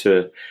decided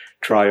to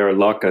try our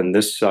luck on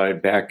this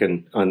side,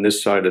 on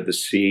this side of the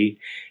sea.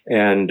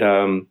 And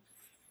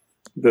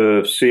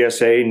the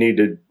CSA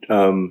needed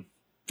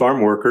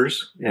farm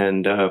workers,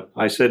 and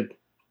I said,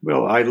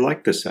 "Well, I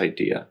like this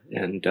idea,"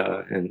 and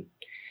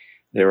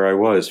there I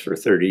was for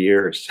 30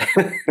 years.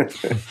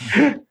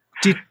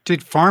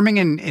 Did farming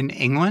in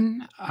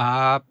England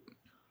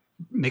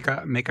make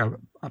a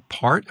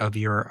part of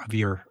your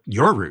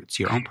roots,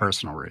 your own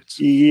personal roots?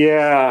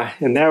 Yeah,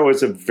 and that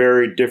was a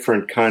very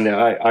different kind of.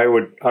 I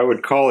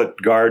would call it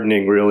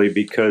gardening, really,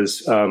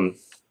 because.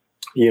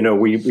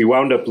 We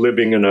wound up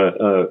living in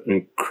an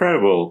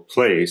incredible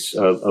place,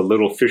 a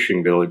little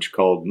fishing village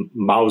called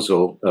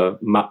Mousehole.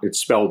 It's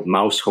spelled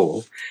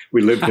Mousehole.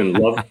 We lived in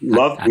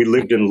we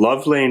lived in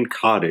Love Lane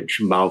Cottage,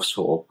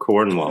 Mousehole,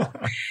 Cornwall.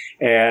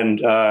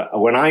 And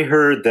when I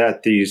heard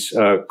that these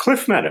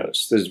cliff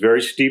meadows, this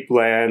very steep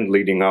land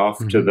leading off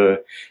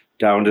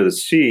down to the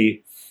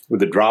sea,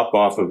 with a drop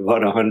off of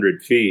about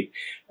 100 feet,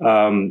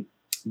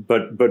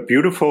 but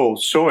beautiful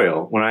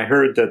soil. When I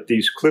heard that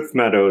these cliff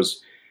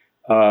meadows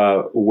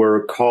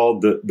were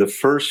called the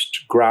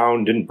first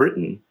ground in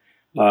Britain,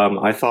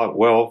 I thought,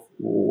 well,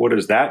 what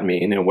does that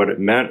mean? And what it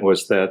meant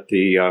was that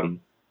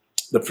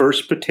the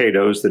first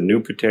potatoes, the new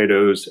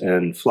potatoes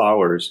and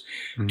flowers,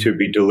 to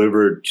be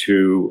delivered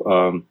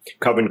to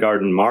Covent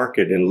Garden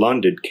Market in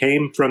London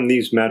came from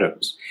these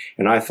meadows.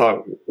 And I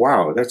thought,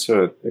 wow, that's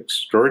an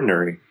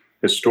extraordinary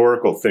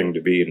historical thing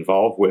to be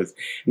involved with.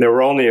 And there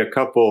were only a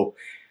couple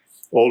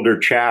older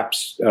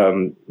chaps,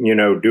 doing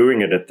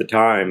it at the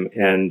time.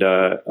 And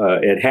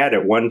it had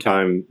at one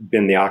time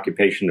been the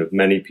occupation of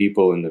many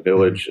people in the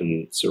village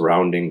and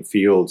surrounding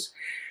fields.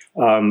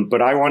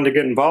 But I wanted to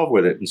get involved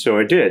with it. And so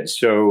I did.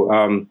 So,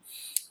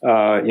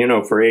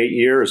 for 8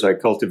 years, I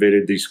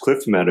cultivated these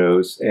cliff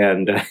meadows,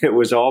 and it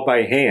was all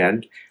by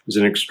hand. It was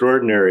an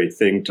extraordinary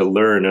thing to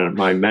learn. And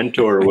my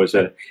mentor was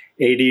a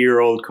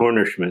 80-year-old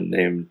Cornishman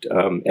named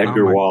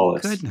Edgar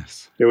Wallace.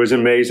 Goodness. It was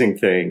an amazing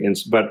thing.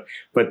 But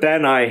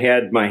then I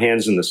had my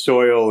hands in the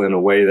soil in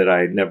a way that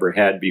I never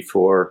had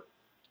before.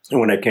 And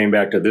when I came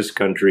back to this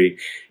country,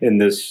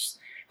 and this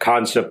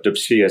concept of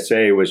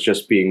CSA was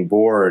just being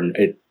born,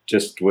 it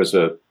just was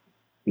a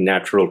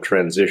natural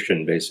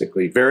transition,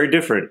 basically. Very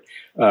different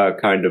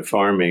kind of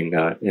farming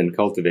and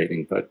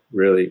cultivating, but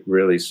really,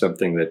 really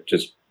something that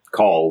just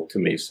called to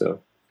me. So,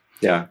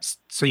 yeah.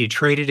 So you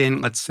traded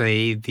in, let's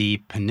say,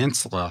 the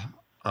peninsula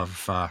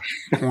of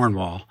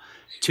Cornwall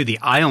to the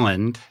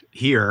island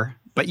here,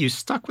 but you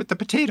stuck with the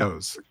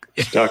potatoes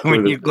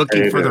when you're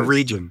looking for the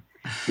region.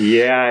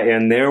 Yeah,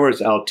 and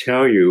I'll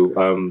tell you,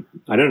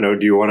 I don't know,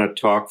 do you want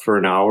to talk for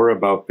an hour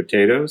about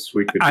potatoes?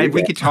 We could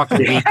talk a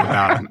week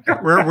about them.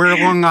 We're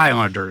Long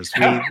Islanders.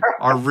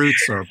 Our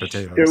roots are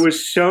potatoes. It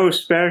was so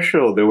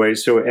special the way,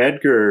 so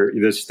Edgar,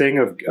 this thing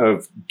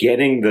of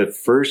getting the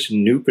first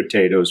new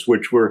potatoes,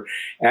 which were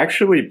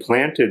actually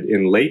planted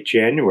in late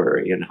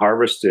January and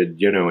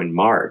harvested, in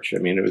March. I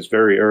mean, it was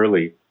very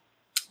early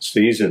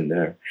season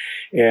there,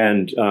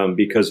 and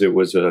because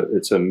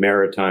it's a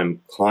maritime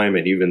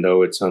climate, even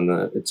though it's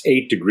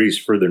 8 degrees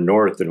further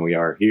north than we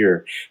are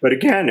here. But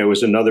again, it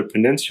was another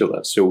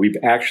peninsula, so we've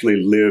actually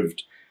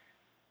lived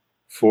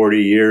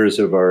 40 years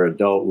of our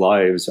adult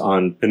lives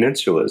on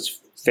peninsulas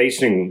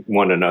facing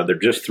one another,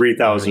 just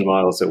 3,000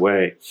 miles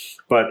away.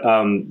 But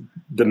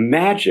the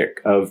magic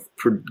of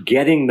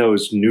getting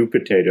those new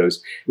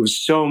potatoes, it was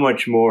so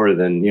much more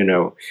than,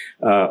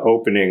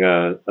 opening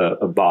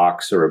a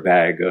box or a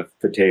bag of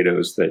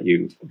potatoes that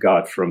you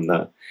got from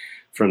the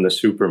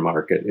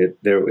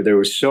supermarket. There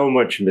was so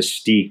much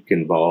mystique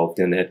involved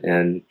in it,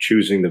 and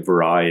choosing the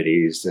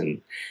varieties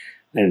and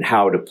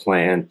how to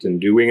plant, and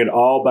doing it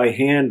all by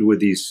hand with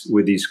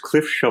these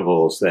cliff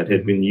shovels that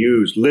had been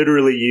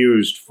literally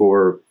used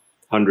for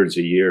hundreds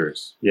of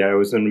years. Yeah, it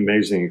was an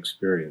amazing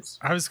experience.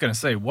 I was going to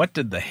say, what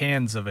did the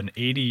hands of an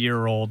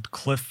 80-year-old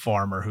cliff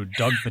farmer who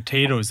dug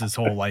potatoes his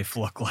whole life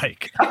look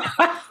like?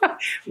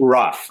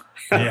 Rough.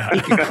 Yeah.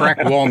 He could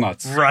crack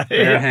walnuts. Right.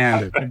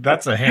 Barehanded.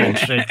 That's a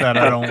handshake that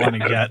I don't want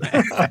to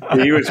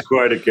get. He was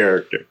quite a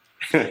character.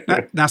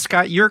 Now,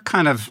 Scott, you're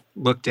kind of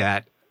looked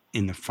at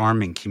in the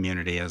farming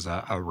community as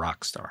a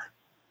rock star.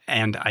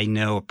 And I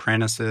know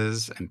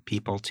apprentices and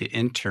people to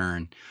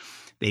intern,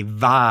 they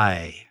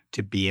vie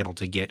to be able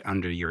to get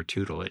under your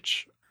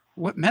tutelage.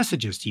 What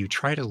messages do you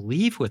try to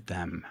leave with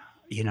them,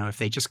 if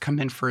they just come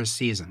in for a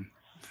season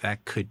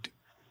that could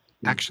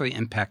actually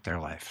impact their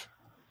life?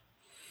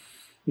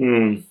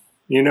 This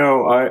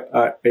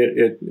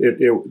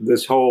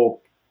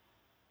whole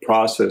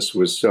process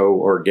was so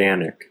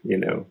organic,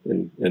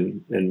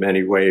 in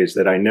many ways,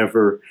 that I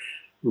never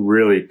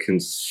really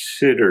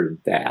considered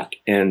that.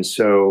 And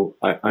so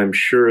I'm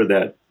sure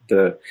that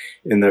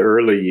in the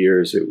early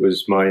years, it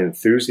was my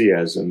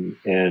enthusiasm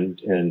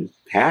and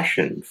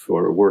passion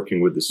for working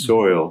with the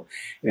soil.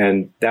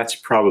 And that's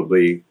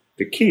probably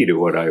the key to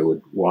what I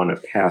would want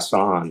to pass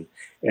on.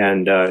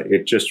 And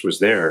it just was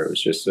there. It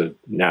was just a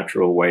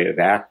natural way of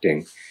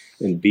acting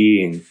and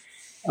being.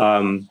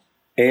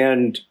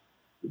 And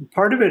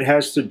part of it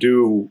has to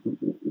do,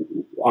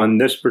 on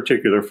this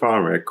particular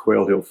farm, at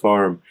Quail Hill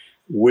Farm,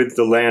 with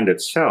the land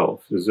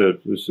itself. There's a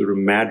sort of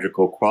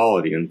magical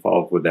quality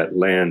involved with that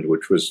land,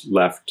 which was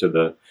left to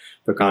the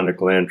Peconic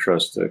Land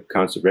Trust, a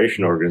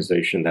conservation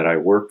organization that I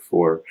worked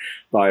for,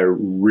 by a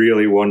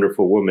really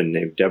wonderful woman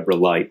named Deborah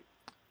Light.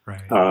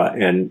 Right.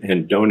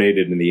 And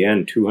donated in the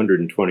end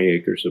 220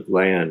 acres of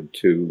land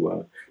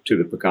to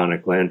the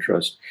Peconic Land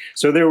Trust.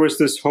 So there was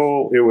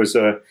there was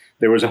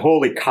a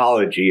whole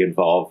ecology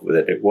involved with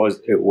it. It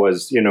was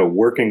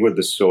working with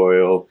the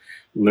soil,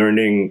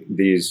 learning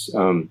these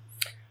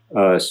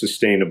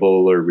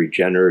sustainable or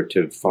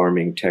regenerative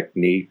farming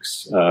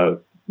techniques,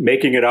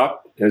 making it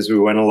up as we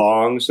went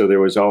along. So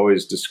there was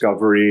always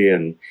discovery,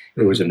 and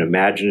it was an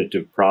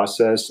imaginative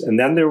process. And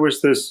then there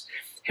was this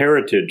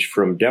heritage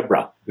from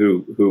Deborah,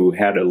 who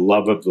had a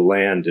love of the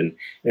land, and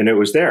it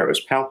was there. It was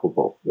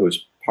palpable. It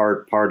was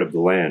part of the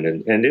land,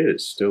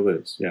 and still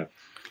is. Yeah.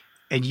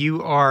 And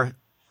you are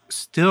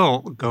still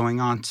going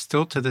on,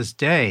 still to this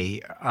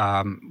day,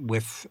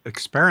 with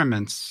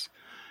experiments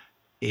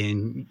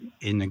in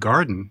the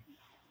garden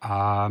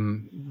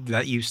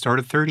that you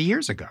started 30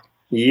 years ago.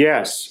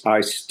 Yes,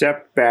 I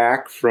stepped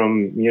back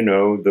from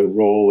the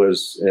role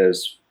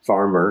as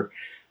farmer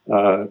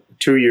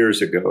 2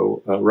 years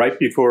ago, right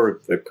before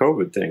the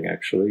COVID thing,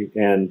 actually.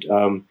 And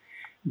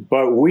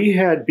but we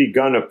had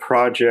begun a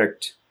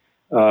project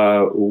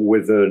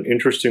with an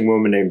interesting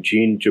woman named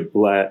Jean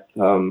Giblette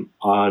on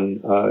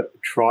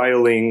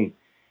trialing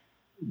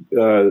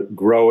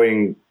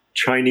growing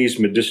Chinese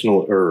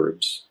medicinal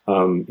herbs.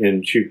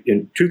 In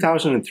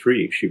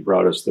 2003, she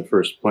brought us the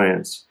first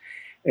plants.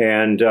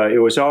 And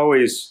it was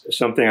always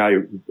something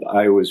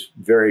I was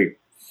very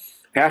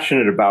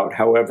passionate about.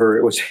 However,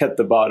 it was at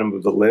the bottom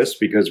of the list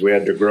because we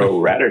had to grow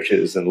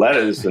radishes and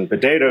lettuce and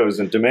potatoes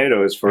and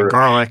tomatoes for and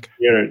garlic.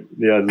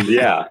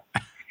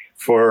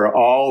 For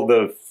all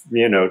the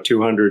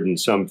 200 and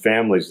some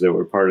families that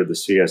were part of the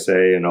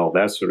CSA and all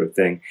that sort of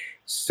thing.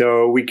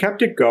 So we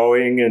kept it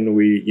going, and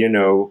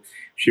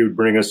she would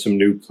bring us some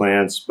new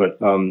plants. But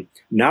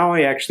now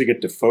I actually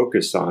get to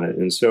focus on it,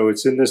 and so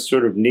it's in this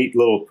sort of neat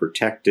little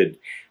protected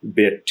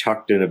bit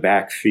tucked in a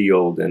back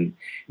field, and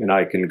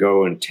I can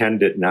go and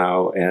tend it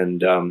now,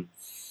 and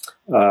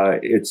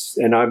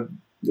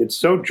it's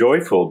so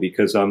joyful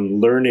because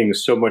I'm learning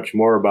so much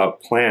more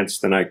about plants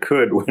than I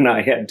could when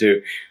I had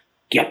to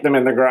get them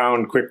in the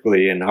ground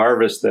quickly and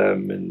harvest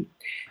them and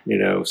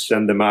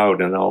send them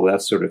out and all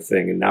that sort of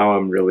thing. And now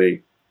I'm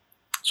really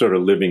sort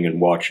of living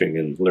and watching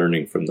and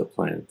learning from the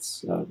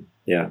plants.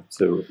 It's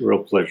a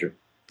real pleasure.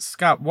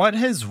 Scott, what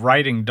has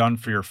writing done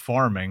for your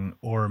farming,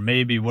 or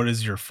maybe what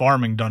has your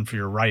farming done for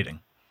your writing?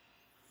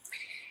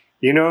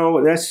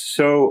 That's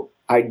so.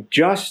 I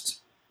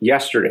just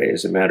yesterday,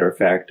 as a matter of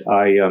fact,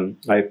 I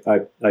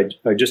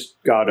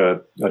just got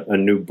a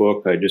new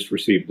book. I just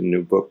received a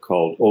new book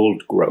called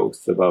Old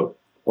Growth, about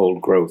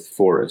old growth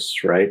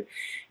forests, right?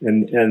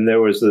 And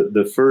there was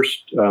the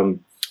first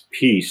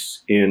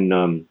piece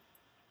in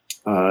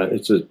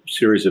it's a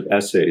series of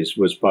essays,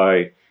 was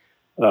by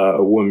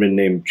a woman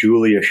named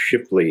Julia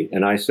Shipley.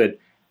 And I said,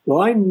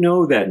 well, I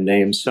know that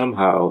name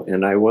somehow,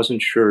 and I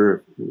wasn't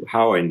sure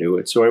how I knew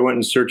it. So I went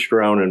and searched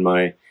around in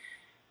my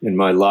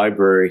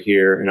library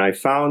here, and I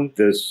found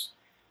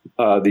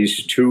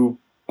these two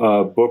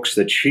books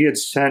that she had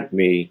sent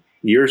me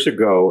years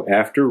ago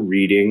after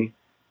reading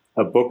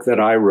a book that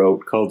I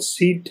wrote called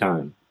Seed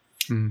Time.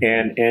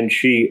 Mm-hmm. And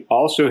she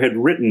also had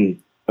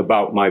written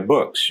about my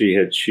books.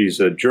 She's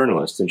a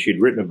journalist, and she'd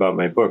written about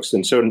my books.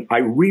 And so I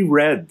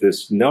reread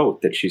this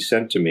note that she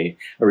sent to me.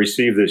 I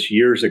received this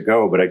years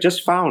ago, but I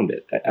just found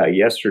it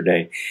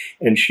yesterday.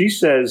 And she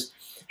says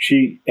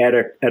she at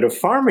a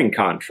farming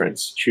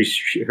conference,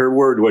 her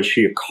word was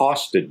she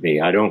accosted me.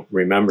 I don't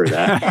remember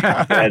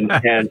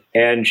that.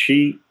 and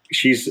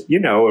she's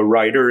a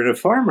writer and a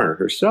farmer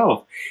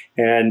herself.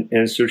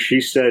 And so she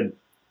said,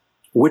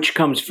 which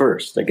comes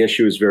first? I guess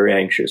she was very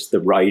anxious, the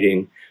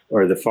writing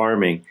or the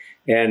farming.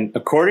 And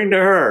according to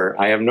her,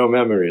 I have no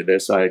memory of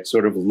this, I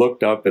sort of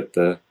looked up at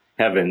the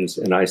heavens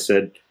and I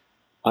said,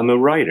 I'm a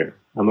writer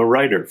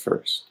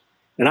first.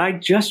 And I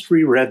just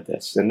reread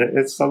this, and it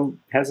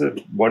has a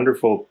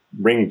wonderful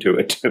ring to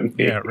it to me.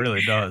 Yeah, it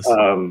really does.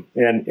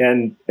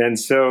 And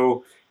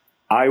so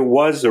I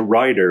was a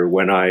writer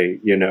when I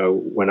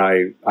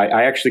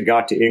actually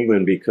got to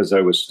England because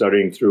I was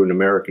studying through an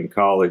American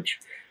college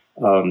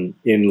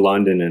in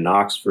London and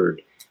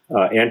Oxford,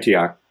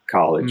 Antioch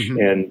College,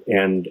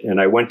 mm-hmm.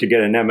 and I went to get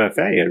an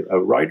MFA, a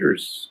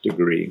writer's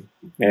degree,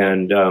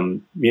 and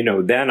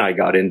then I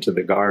got into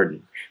the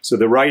garden. So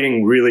the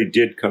writing really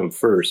did come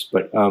first,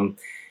 but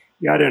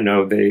I don't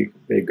know, they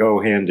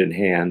go hand in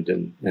hand,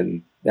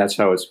 and that's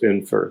how it's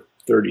been for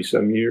 30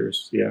 some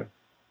years. Yeah.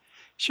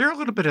 Share a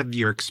little bit of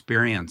your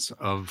experience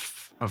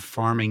of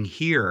farming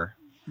here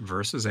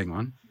versus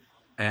England,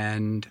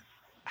 and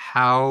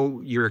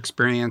how your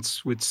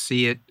experience would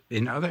see it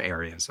in other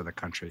areas of the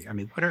country. I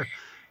mean, what are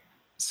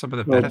some of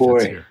the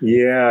benefits here?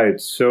 Yeah,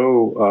 it's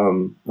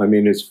so,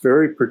 it's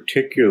very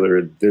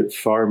particular, that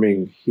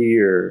farming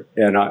here,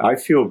 and I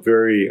feel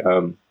very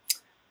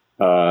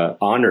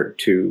honored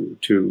to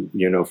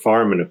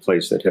farm in a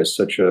place that has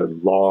such a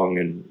long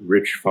and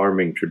rich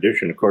farming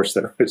tradition. Of course,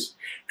 that was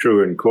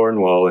true in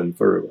Cornwall and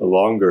for a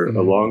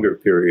longer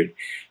period.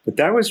 But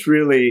that was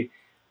really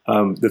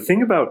the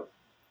thing about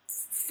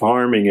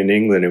farming in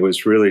England. It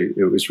was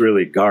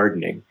really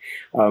gardening.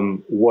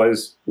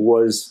 Was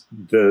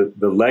the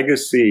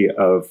legacy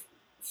of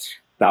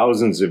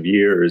thousands of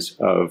years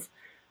of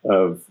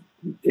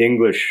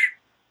English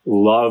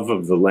love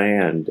of the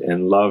land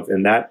and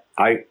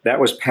that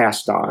was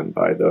passed on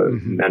by the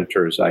mm-hmm.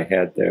 mentors I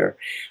had there.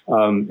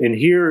 And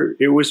here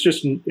it was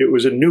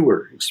a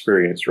newer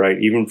experience, right?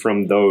 Even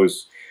from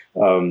those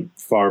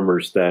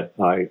farmers that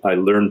I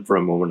learned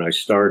from when I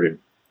started.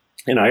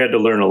 And I had to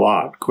learn a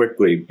lot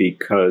quickly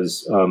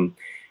because,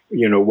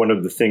 one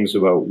of the things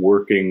about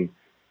working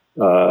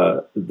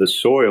the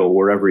soil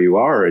wherever you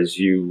are is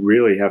you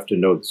really have to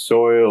know the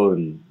soil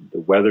and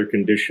the weather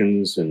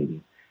conditions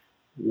and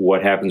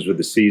what happens with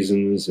the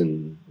seasons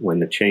and when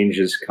the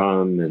changes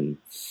come and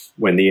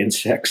when the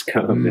insects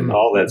come and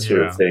all that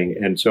sort of thing.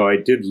 And so I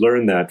did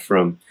learn that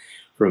from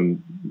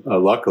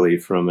luckily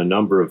from a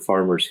number of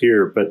farmers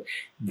here. But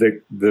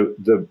the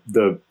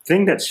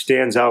thing that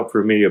stands out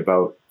for me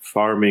about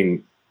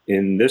farming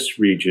in this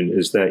region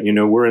is that,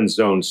 we're in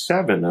Zone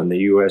 7 on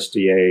the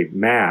USDA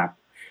map,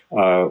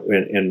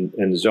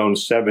 and Zone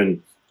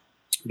 7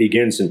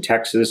 begins in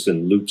Texas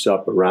and loops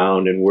up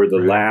around, and we're the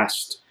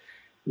last,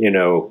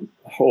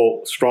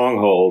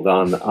 stronghold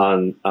on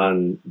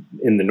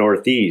in the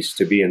Northeast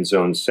to be in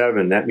Zone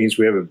 7. That means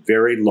we have a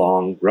very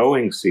long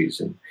growing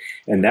season,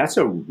 and that's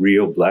a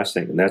real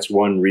blessing. And that's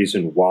one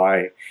reason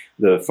why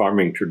the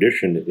farming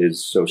tradition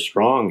is so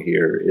strong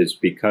here, is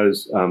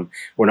because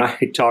when I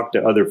talk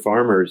to other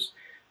farmers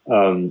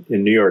in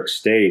New York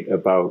State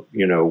about,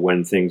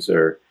 when things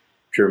are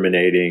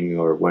germinating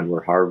or when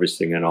we're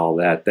harvesting and all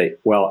that,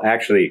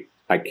 actually,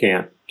 I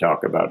can't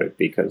talk about it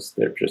because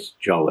they're just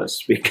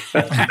jealous, because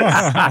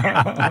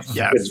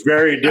it's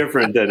very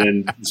different than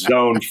in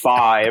Zone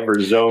 5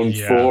 or Zone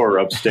 4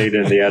 upstate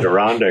in the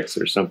Adirondacks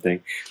or something.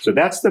 So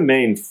that's the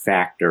main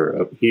factor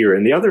up here.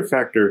 And the other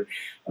factor,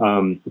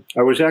 I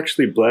was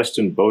actually blessed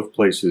in both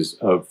places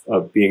of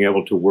being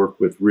able to work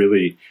with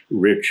really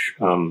rich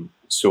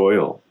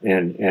soil.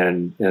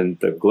 And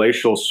the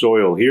glacial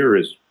soil here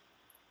is,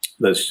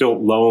 the silt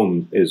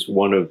loam is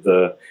one of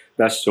the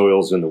best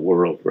soils in the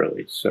world,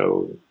 really.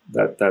 So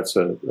that's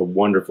a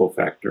wonderful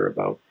factor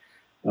about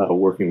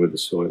working with the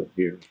soil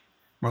here.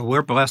 Well,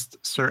 we're blessed,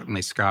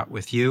 certainly, Scott,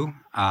 with you.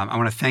 I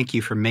want to thank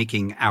you for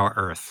making our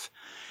Earth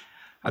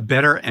a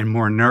better and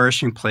more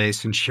nourishing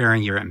place and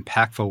sharing your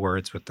impactful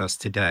words with us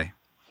today.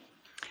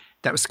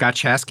 That was Scott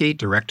Chaskey,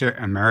 Director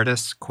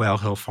Emeritus, Quail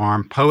Hill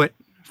Farm, poet,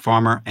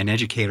 farmer, and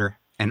educator,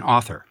 and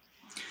author.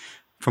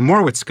 For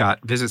more with Scott,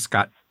 visit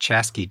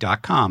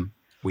scottchaskey.com,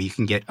 where you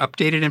can get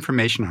updated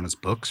information on his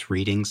books,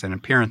 readings, and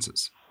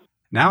appearances.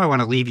 Now I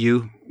want to leave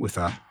you with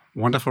a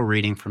wonderful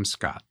reading from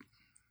Scott.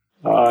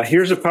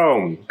 Here's a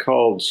poem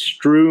called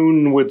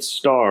Strewn with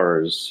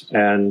Stars,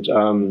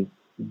 and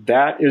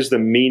that is the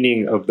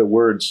meaning of the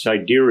word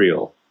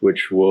sidereal,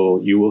 which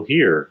you will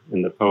hear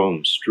in the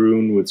poem,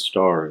 Strewn with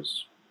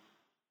Stars.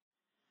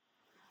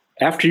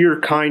 After your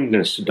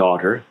kindness,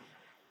 daughter,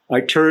 I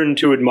turn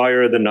to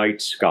admire the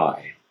night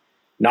sky,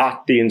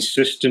 not the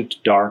insistent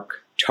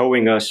dark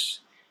towing us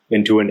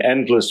into an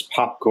endless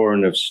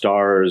popcorn of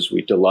stars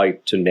we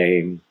delight to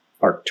name,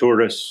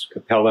 Arcturus,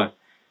 Capella,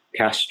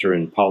 Castor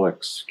and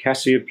Pollux,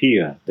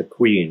 Cassiopeia, the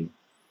queen,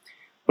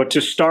 but to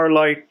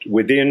starlight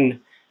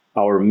within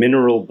our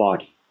mineral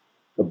body,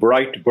 a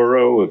bright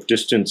burrow of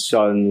distant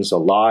suns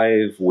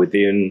alive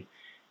within,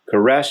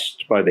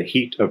 caressed by the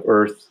heat of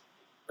earth,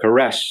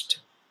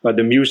 caressed by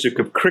the music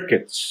of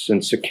crickets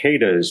and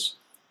cicadas,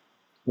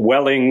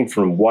 welling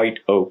from white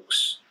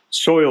oaks,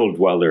 soil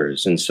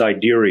dwellers and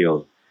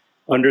sidereal,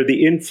 under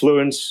the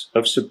influence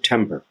of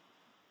September,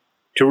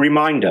 to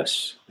remind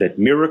us that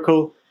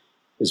miracle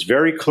is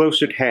very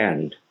close at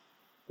hand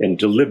and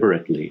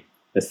deliberately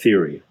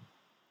ethereal.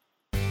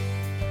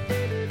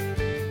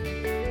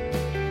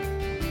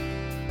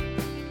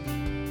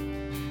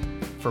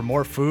 For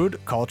more food,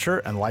 culture,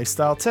 and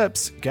lifestyle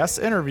tips, guest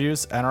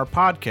interviews, and our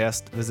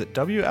podcast, visit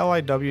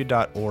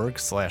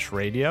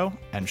wliw.org/radio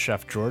and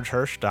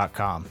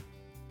chefgeorgehirsch.com.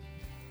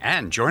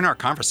 And join our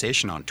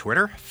conversation on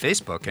Twitter,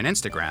 Facebook, and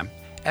Instagram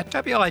at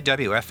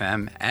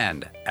WLIWFM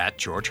and at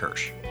George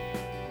Hirsch.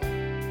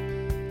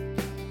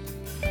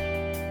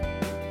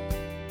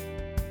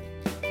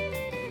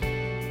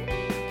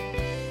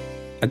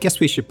 I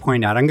guess we should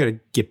point out, I'm going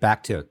to get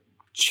back to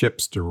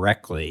chips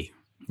directly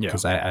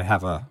because I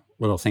have a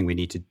little thing we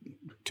need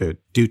to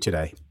do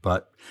today.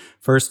 But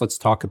first, let's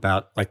talk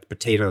about like the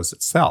potatoes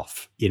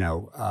itself.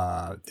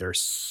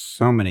 There's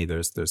so many.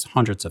 There's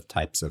hundreds of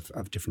types of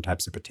different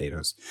types of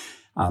potatoes.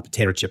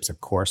 Potato chips,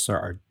 of course,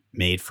 are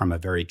made from a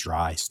very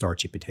dry,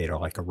 starchy potato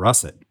like a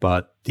russet.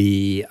 But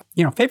the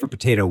favorite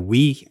potato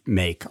we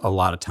make a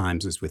lot of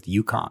times is with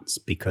Yukons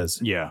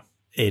because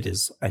it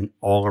is an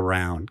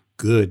all-around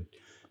good,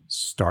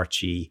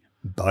 starchy,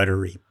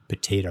 buttery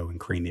potato and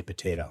creamy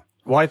potato.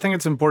 Well, I think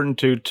it's important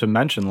to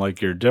mention,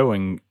 like you're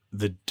doing,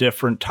 the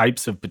different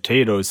types of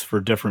potatoes for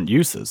different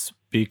uses,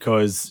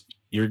 because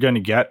you're going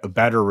to get a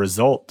better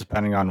result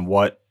depending on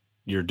what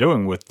you're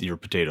doing with your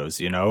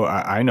potatoes.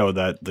 I know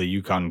that the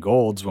Yukon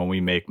Golds, when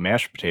we make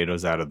mashed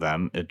potatoes out of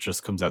them, it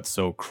just comes out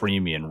so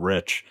creamy and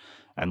rich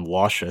and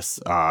luscious.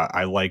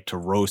 I like to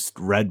roast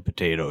red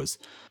potatoes.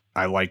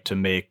 I like to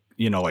make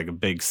like a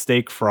big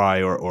steak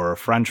fry or a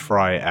French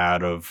fry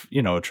out of,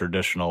 a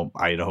traditional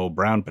Idaho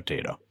brown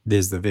potato.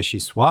 There's the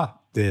vichyssoise.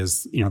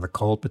 There's, the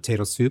cold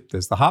potato soup.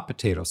 There's the hot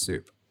potato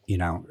soup,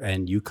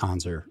 and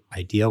Yukons are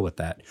ideal with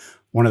that.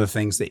 One of the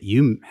things that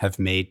you have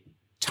made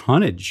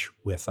tonnage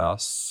with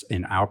us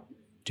in our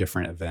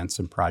different events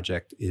and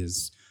project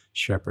is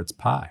shepherd's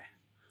pie.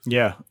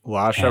 Yeah, a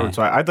lot of shepherd's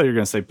pie. I thought you were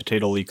going to say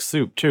potato leek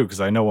soup too, because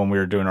I know when we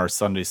were doing our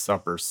Sunday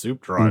supper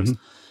soup drives,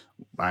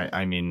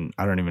 I mean,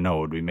 I don't even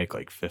know. Would we make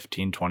like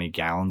 15, 20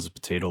 gallons of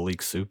potato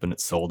leek soup and it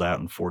sold out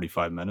in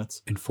 45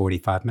 minutes? In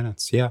 45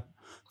 minutes, yeah.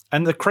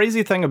 And the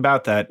crazy thing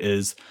about that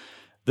is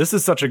this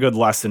is such a good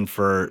lesson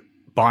for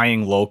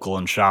buying local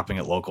and shopping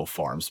at local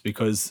farms,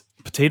 because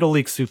potato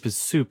leek soup is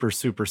super,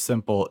 super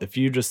simple. If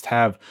you just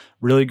have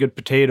really good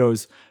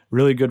potatoes,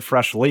 really good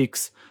fresh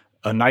leeks,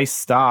 a nice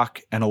stock,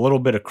 and a little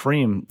bit of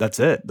cream. That's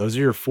it. Those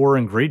are your 4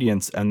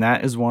 ingredients. And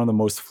that is one of the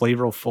most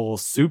flavorful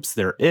soups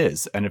there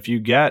is. And if you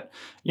get,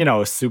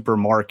 a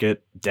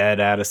supermarket dead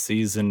out of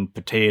season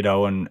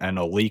potato and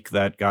a leek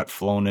that got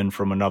flown in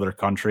from another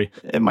country,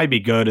 it might be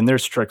good. And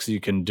there's tricks you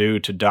can do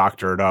to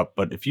doctor it up.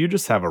 But if you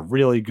just have a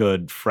really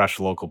good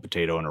fresh local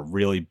potato and a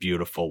really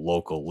beautiful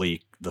local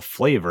leek, the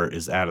flavor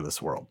is out of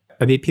this world.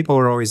 I mean, people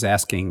are always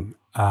asking,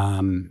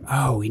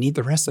 we need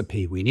the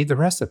recipe. We need the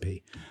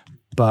recipe.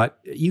 But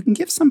you can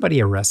give somebody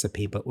a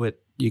recipe, but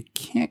what you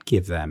can't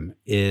give them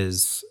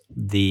is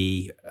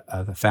the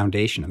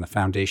foundation. And the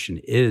foundation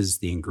is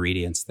the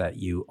ingredients that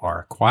you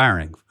are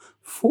acquiring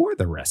for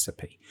the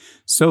recipe.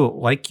 So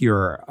like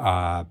your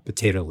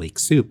potato leek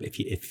soup,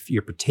 if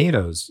your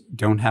potatoes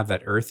don't have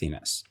that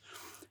earthiness,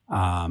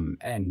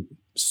 and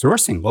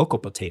sourcing local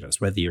potatoes,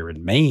 whether you're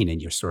in Maine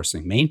and you're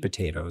sourcing Maine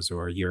potatoes,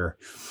 or you're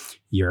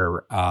in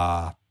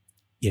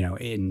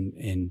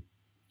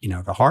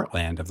the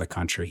heartland of the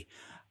country,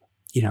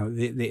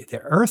 the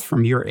earth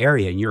from your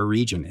area and your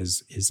region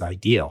is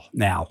ideal.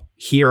 Now,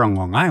 here on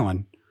Long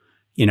Island,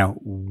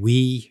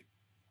 we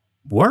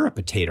were a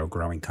potato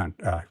growing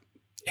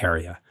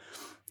area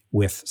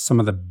with some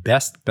of the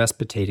best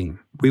potatoing.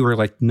 We were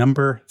like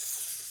number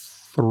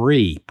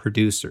 3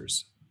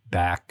 producers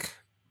back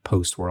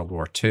post World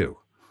War II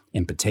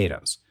in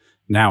potatoes.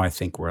 Now I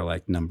think we're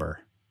like number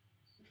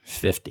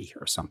 50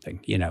 or something.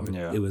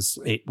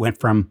 It went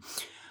from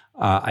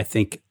I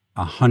think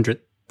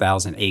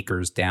 100,000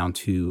 acres down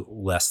to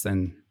less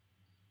than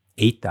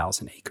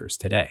 8,000 acres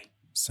today.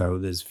 So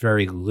there's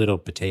very little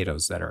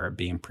potatoes that are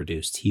being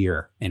produced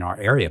here in our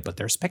area, but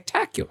they're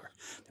spectacular.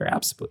 They're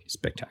absolutely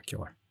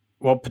spectacular.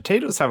 Well,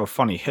 potatoes have a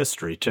funny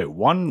history too.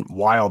 One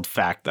wild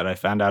fact that I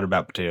found out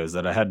about potatoes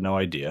that I had no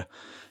idea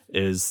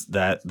is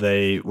that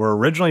they were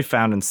originally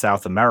found in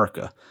South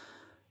America.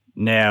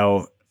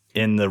 Now,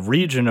 in the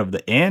region of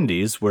the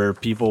Andes, where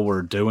people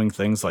were doing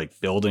things like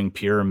building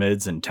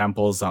pyramids and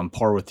temples on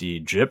par with the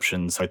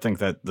Egyptians, I think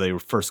that they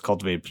first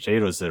cultivated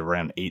potatoes at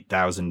around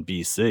 8,000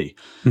 BC.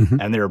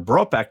 Mm-hmm. And they were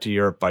brought back to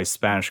Europe by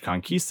Spanish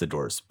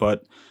conquistadors.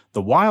 But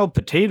the wild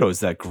potatoes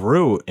that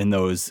grew in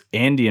those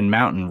Andean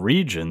mountain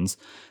regions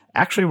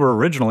actually were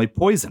originally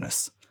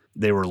poisonous.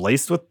 They were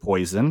laced with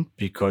poison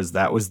because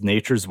that was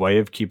nature's way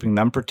of keeping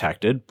them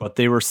protected. But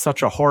they were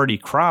such a hardy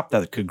crop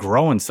that could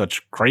grow in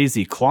such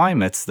crazy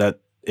climates that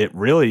it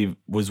really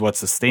was what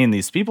sustained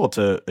these people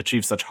to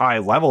achieve such high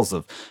levels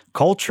of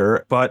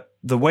culture. But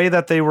the way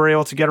that they were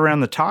able to get around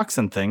the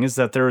toxin thing is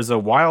that there was a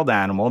wild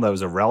animal that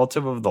was a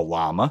relative of the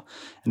llama,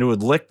 and it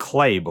would lick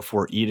clay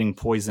before eating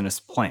poisonous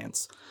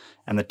plants.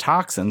 And the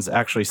toxins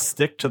actually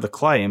stick to the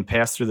clay and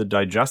pass through the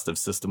digestive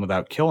system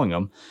without killing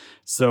them.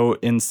 So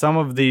in some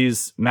of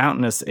these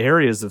mountainous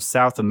areas of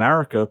South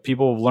America,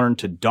 people have learned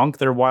to dunk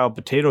their wild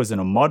potatoes in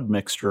a mud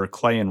mixture of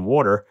clay and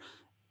water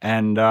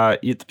and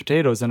eat the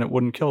potatoes, and it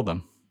wouldn't kill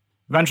them.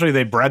 Eventually,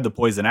 they bred the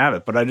poison out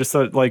of it, but I just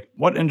thought,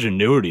 what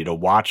ingenuity to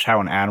watch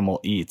how an animal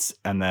eats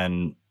and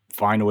then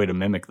find a way to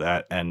mimic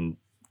that and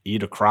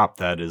eat a crop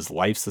that is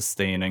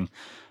life-sustaining,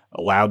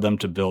 allowed them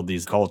to build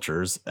these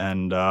cultures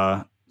and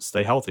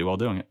stay healthy while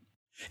doing it.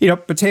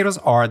 Potatoes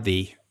are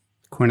the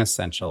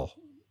quintessential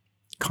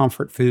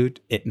comfort food.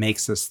 It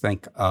makes us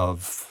think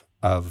of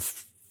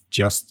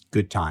just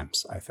good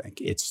times, I think.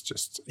 It's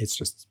just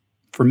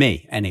for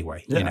me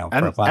anyway, yeah.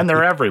 And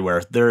they're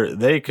everywhere.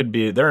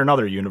 They're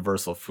another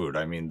universal food.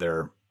 I mean,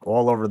 they're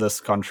all over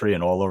this country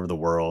and all over the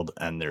world,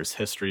 and there's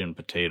history in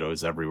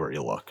potatoes everywhere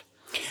you look.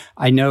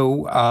 I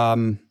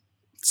know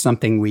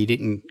something we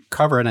didn't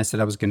cover, and I said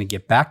I was going to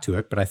get back to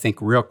it, but I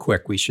think real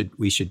quick we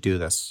should do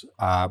this.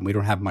 We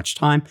don't have much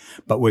time,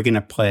 but we're going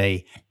to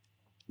play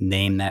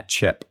Name That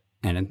Chip,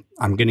 and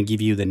I'm going to give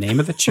you the name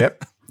of the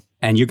chip,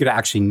 and you're going to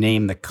actually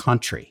name the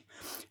country.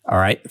 All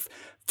right.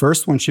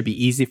 First one should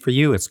be easy for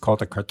you. It's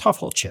called a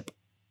Kartoffel chip.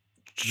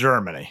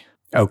 Germany.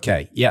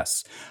 Okay,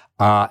 yes.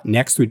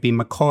 Next would be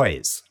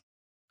McCoy's.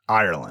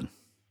 Ireland.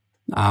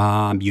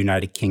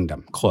 United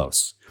Kingdom.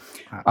 Close.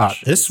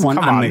 This one,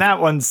 that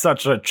one's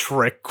such a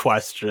trick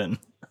question.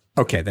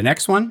 Okay, the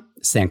next one,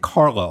 San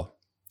Carlo.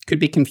 Could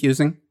be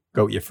confusing.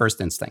 Go with your first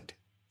instinct.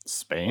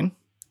 Spain.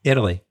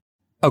 Italy.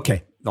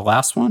 Okay, the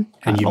last one,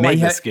 and you may like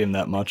this game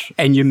that much,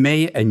 and you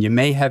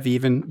may have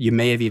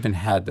even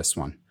had this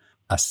one,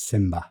 a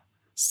Simba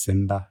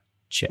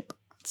chip.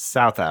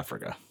 South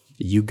Africa.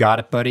 You got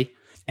it, buddy.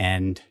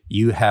 And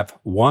you have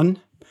won.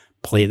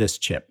 Play this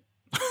chip.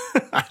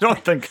 I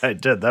don't think I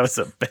did. That was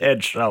a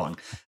bad showing.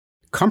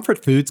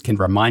 Comfort foods can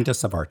remind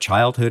us of our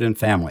childhood and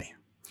family.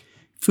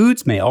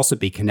 Foods may also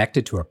be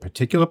connected to a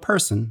particular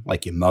person,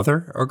 like your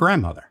mother or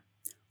grandmother,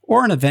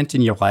 or an event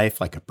in your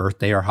life like a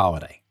birthday or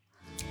holiday.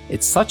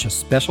 It's such a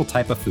special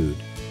type of food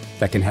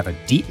that can have a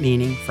deep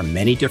meaning for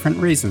many different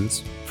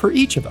reasons for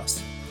each of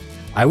us.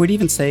 I would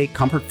even say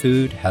comfort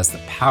food has the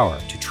power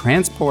to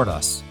transport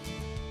us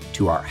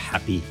to our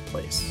happy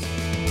place.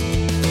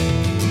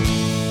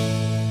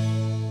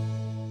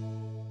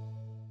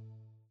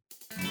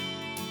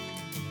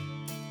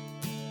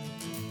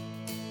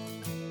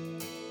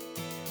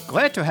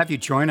 Glad to have you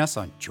join us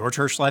on George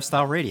Hirsch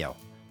Lifestyle Radio.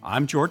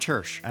 I'm George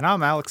Hirsch. And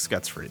I'm Alex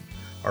Getzfried.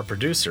 Our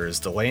producer is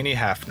Delaney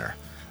Hafner,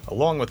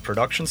 along with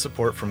production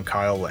support from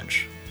Kyle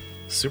Lynch.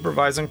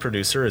 Supervising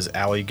producer is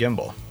Allie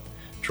Gimbel.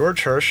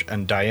 George Hirsch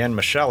and Diane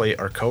Michelli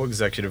are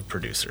co-executive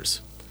producers.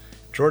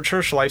 George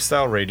Hirsch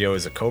Lifestyle Radio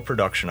is a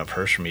co-production of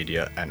Hirsch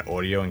Media and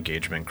Audio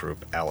Engagement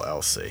Group,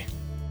 LLC.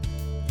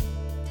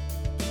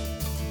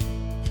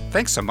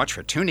 Thanks so much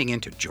for tuning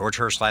in to George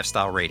Hirsch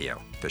Lifestyle Radio,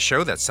 the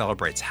show that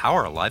celebrates how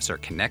our lives are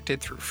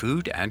connected through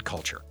food and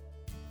culture.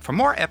 For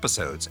more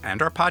episodes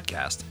and our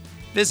podcast,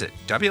 visit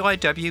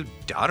wliw.org/radio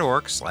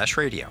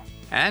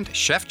and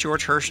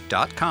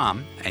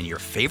chefgeorgehirsch.com and your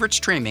favorite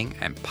streaming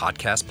and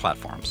podcast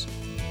platforms.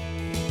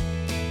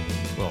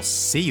 We'll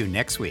see you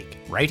next week,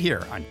 right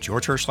here on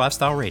George Hirsch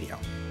Lifestyle Radio.